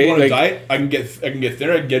go to gym, okay, go on a like diet. I can get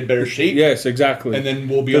thinner. I can get better shape. yes, exactly. And then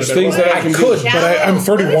we'll be. There's on a better things level. that I can Could, do. but I'm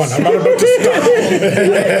 31. I'm not about to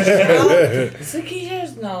stop.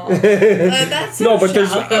 Sakisha's no. That's No, so but there's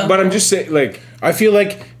shallow. but I'm just saying like I feel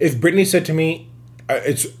like if Brittany said to me,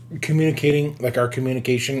 it's communicating, like our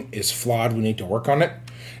communication is flawed, we need to work on it.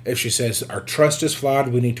 If she says our trust is flawed,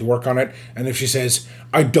 we need to work on it. And if she says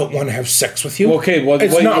I don't want to have sex with you, Okay, well,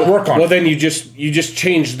 it's not work on Well, it. then you just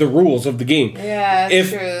change the rules of the game. Yeah, that's If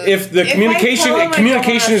true. if the If I communication tell him I don't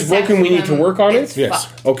communication wanna is have broken, sex we need with to him, work on it's it. Yes.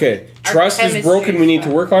 fucked. Okay, Our trust is chemistry broken. We is need to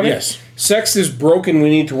fucked. work on it. Yes. Sex is broken. We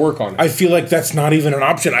need to work on it. I feel like that's not even an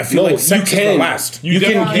option. I feel No, like sex you is can. the last. You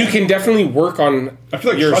can definitely work on I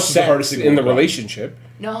feel like your trust is the sex hardest thing to in the work on. relationship.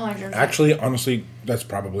 No, 100%. Actually, honestly, that's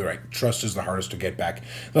probably right. Trust is the hardest to get back.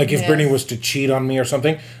 Like if Yes. Brittany was to cheat on me or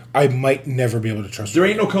something, I might never be able to trust There her.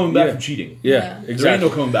 ain't no coming back Yeah. from cheating. Yeah, Yeah. There ain't exactly.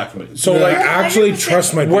 no coming back from it. So Like, like actually, 100%.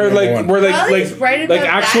 trust might be where number like one. where Riley's right about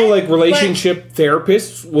actual that, like relationship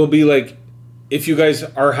therapists will be like, if you guys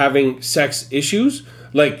are having sex issues,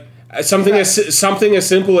 like something as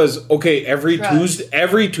simple as, okay, every Trust.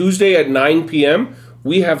 Tuesday at 9 p.m.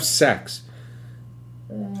 we have sex,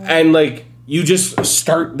 and like you just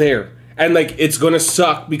start there, and like it's gonna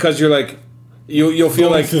suck because you're like. You'll feel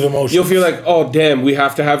Going like through the motions. you'll feel like, oh damn, we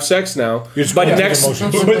have to have sex now. You're just But going through next, the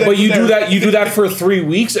motions. but you do that for 3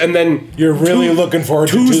 weeks, and then You're really looking forward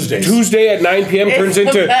to Tuesdays. Tuesday at 9 p.m. It's turns the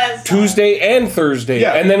into best time. Tuesday and Thursday,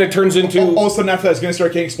 Yeah. and then it turns into. All of a sudden after that, it's going to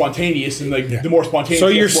start getting spontaneous, and like the more spontaneous. So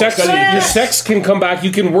it your gets, the more sex, exciting it your gets. sex can come back.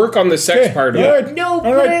 You can work on the sex Okay, part of all it. right. No, all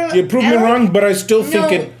but right. You proved me wrong, but I still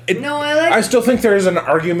think No, I like- I still think there is an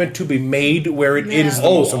argument to be made where it is the Yeah.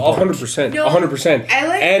 most Oh, important. 100%, No, 100%. I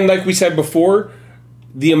like- And like we said before,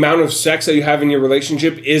 the amount of sex that you have in your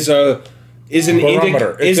relationship is an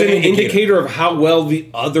Barometer. It's an indicator. indicator of how well the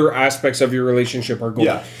other aspects of your relationship are going.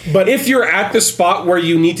 Yeah. But if you're at the spot where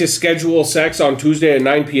you need to schedule sex on Tuesday at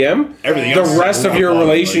 9 p.m., Everything the else is rest of your wrong, like-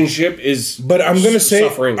 relationship is. But I'm gonna say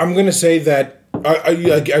suffering. that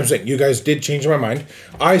I'm saying you guys did change my mind.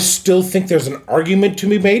 I still think there's an argument to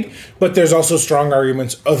be made, but there's also strong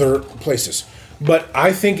arguments other places. But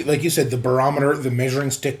I think, like you said, the barometer, the measuring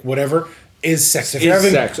stick, whatever, is sex. If you're Is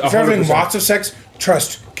having, sex, if you're having 100%. lots of sex,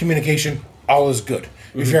 trust, communication, all is good.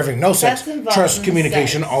 If you're having no sex, That's involved trust, in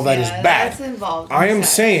communication, sex. all that is Yeah, bad. that's involved in I am sex,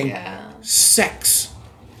 saying yeah. sex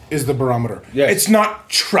is the barometer. Yes. It's not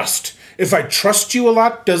trust. If I trust you a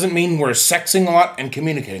lot, doesn't mean we're sexing a lot and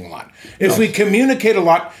communicating a lot. If we communicate a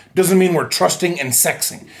lot, doesn't mean we're trusting and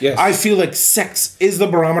sexing. Yes. I feel like sex is the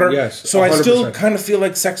barometer. Yes, So I still 100%. kind of feel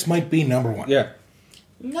like sex might be number one. Yeah.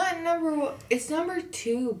 Not number one. It's number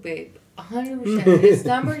two, babe. 100%. It's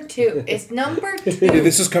number two. It's number two.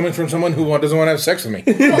 This is coming from someone who doesn't want to have sex with me.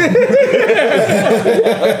 Wait,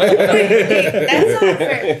 that's not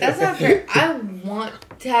fair. That's not fair. I want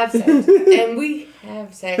to have sex, and we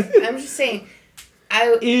have sex. I'm just saying.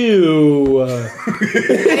 Ew.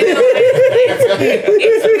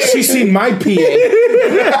 She's seen my PA.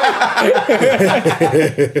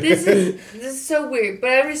 This is so weird, but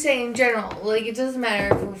I'm just saying in general. Like, it doesn't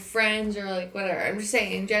matter if we're friends or like whatever. I'm just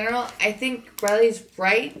saying in general. I think Riley's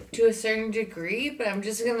right to a certain degree, but I'm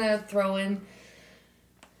just gonna throw in.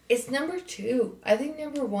 It's number two. I think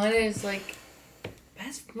number one is like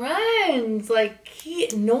best friends. Like, he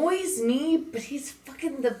annoys me, but he's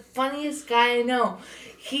fucking the funniest guy I know.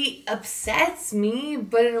 He upsets me,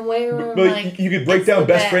 but in a way where I'm But like, you could break it's down the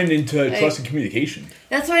best friend into Like, trust and communication.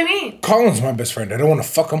 That's what I mean. Colin's my best friend. I don't want to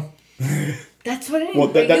fuck him. That's what I mean. Well,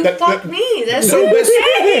 But that- you that- fuck that- me. That's So what I'm best,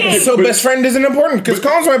 saying. so best friend isn't important because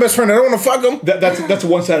Colin's my best friend. I don't want to fuck him. That's a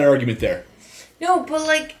one-sided argument there. No, but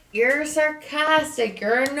like, you're sarcastic,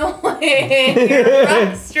 you're annoying, you're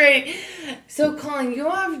frustrated. So, Colin, you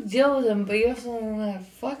don't have to deal with him, but you also don't want to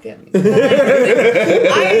fuck him. But, like,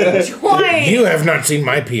 I enjoy You have not seen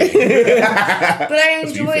my PA. but I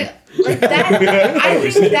enjoy like that. I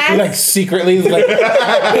think that's Like secretly, like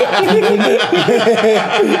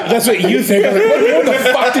that's what you think. I'm like, what the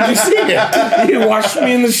fuck did you see it? You washed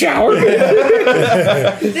me in the shower.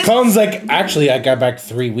 Colin's like, actually, I got back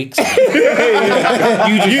 3 weeks ago.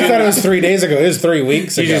 you thought it was 3 days ago. It was 3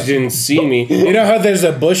 weeks You ago. just didn't see me. You know how there's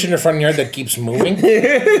a bush in your front yard that keeps moving?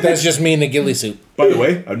 That's just me in a ghillie suit. By the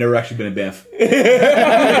way, I've never actually been in Banff.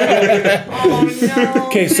 oh no.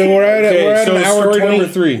 Okay, so we're at so an hour story 20. number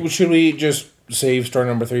 3. Should we just save story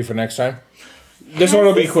number 3 for next time? This one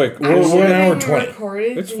will be quick. We're an hour Being 20.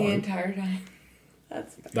 recorded It's the fine. entire time.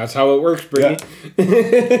 That's That's how it works, Brittany.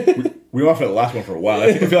 We went off at the last one for a while.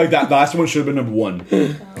 I feel like that last one should have been number one.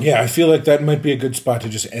 Yeah, I feel like that might be a good spot to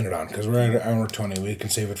just end it on because we're at an hour 20. We can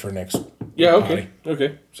save it for next. Yeah, okay.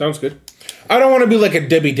 Okay. Sounds good. I don't want to be like a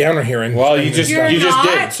Debbie Downer here. And Well, you just You're you just not,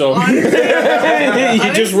 did, so honestly.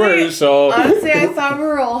 you just were, so Honestly, I thought we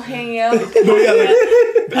were all hanging out, No,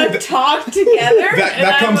 yeah, a talk together.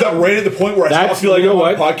 that comes up right at the point where I That's- stop feeling you know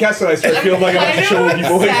on what? the podcast and I start feeling like I have to show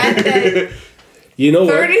people. Sad that you know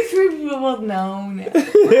what? 33 people People will know now.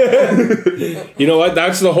 You know what?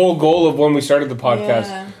 That's the whole goal of when we started the podcast,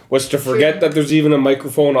 Yeah. was to forget that there's even a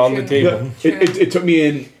microphone on the True. table. It took me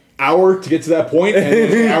an hour to get to that point, and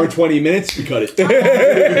then an hour and 20 minutes to cut it.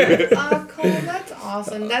 Colin, that's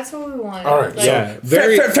awesome. That's what we want. All right, Like, Yeah,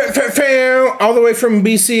 very. all the way from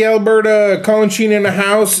BC, Alberta. Colin Sheen in the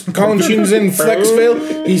house. Colin Sheen's in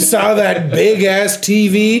Flexville. He saw that big ass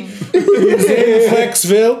TV. He's in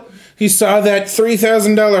Flexville. He saw that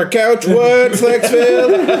 $3,000 couch. What,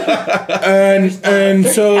 Flexville? And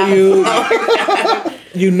so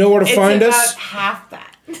you know where to it's find about us. half that.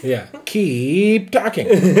 Yeah. Keep talking.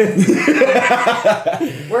 We're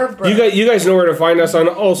broke. You guys know where to find us on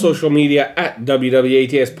all social media at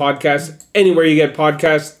WWATS Podcast. Anywhere you get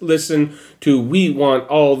podcasts, listen to We Want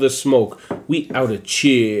All the Smoke. We out of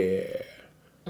cheer.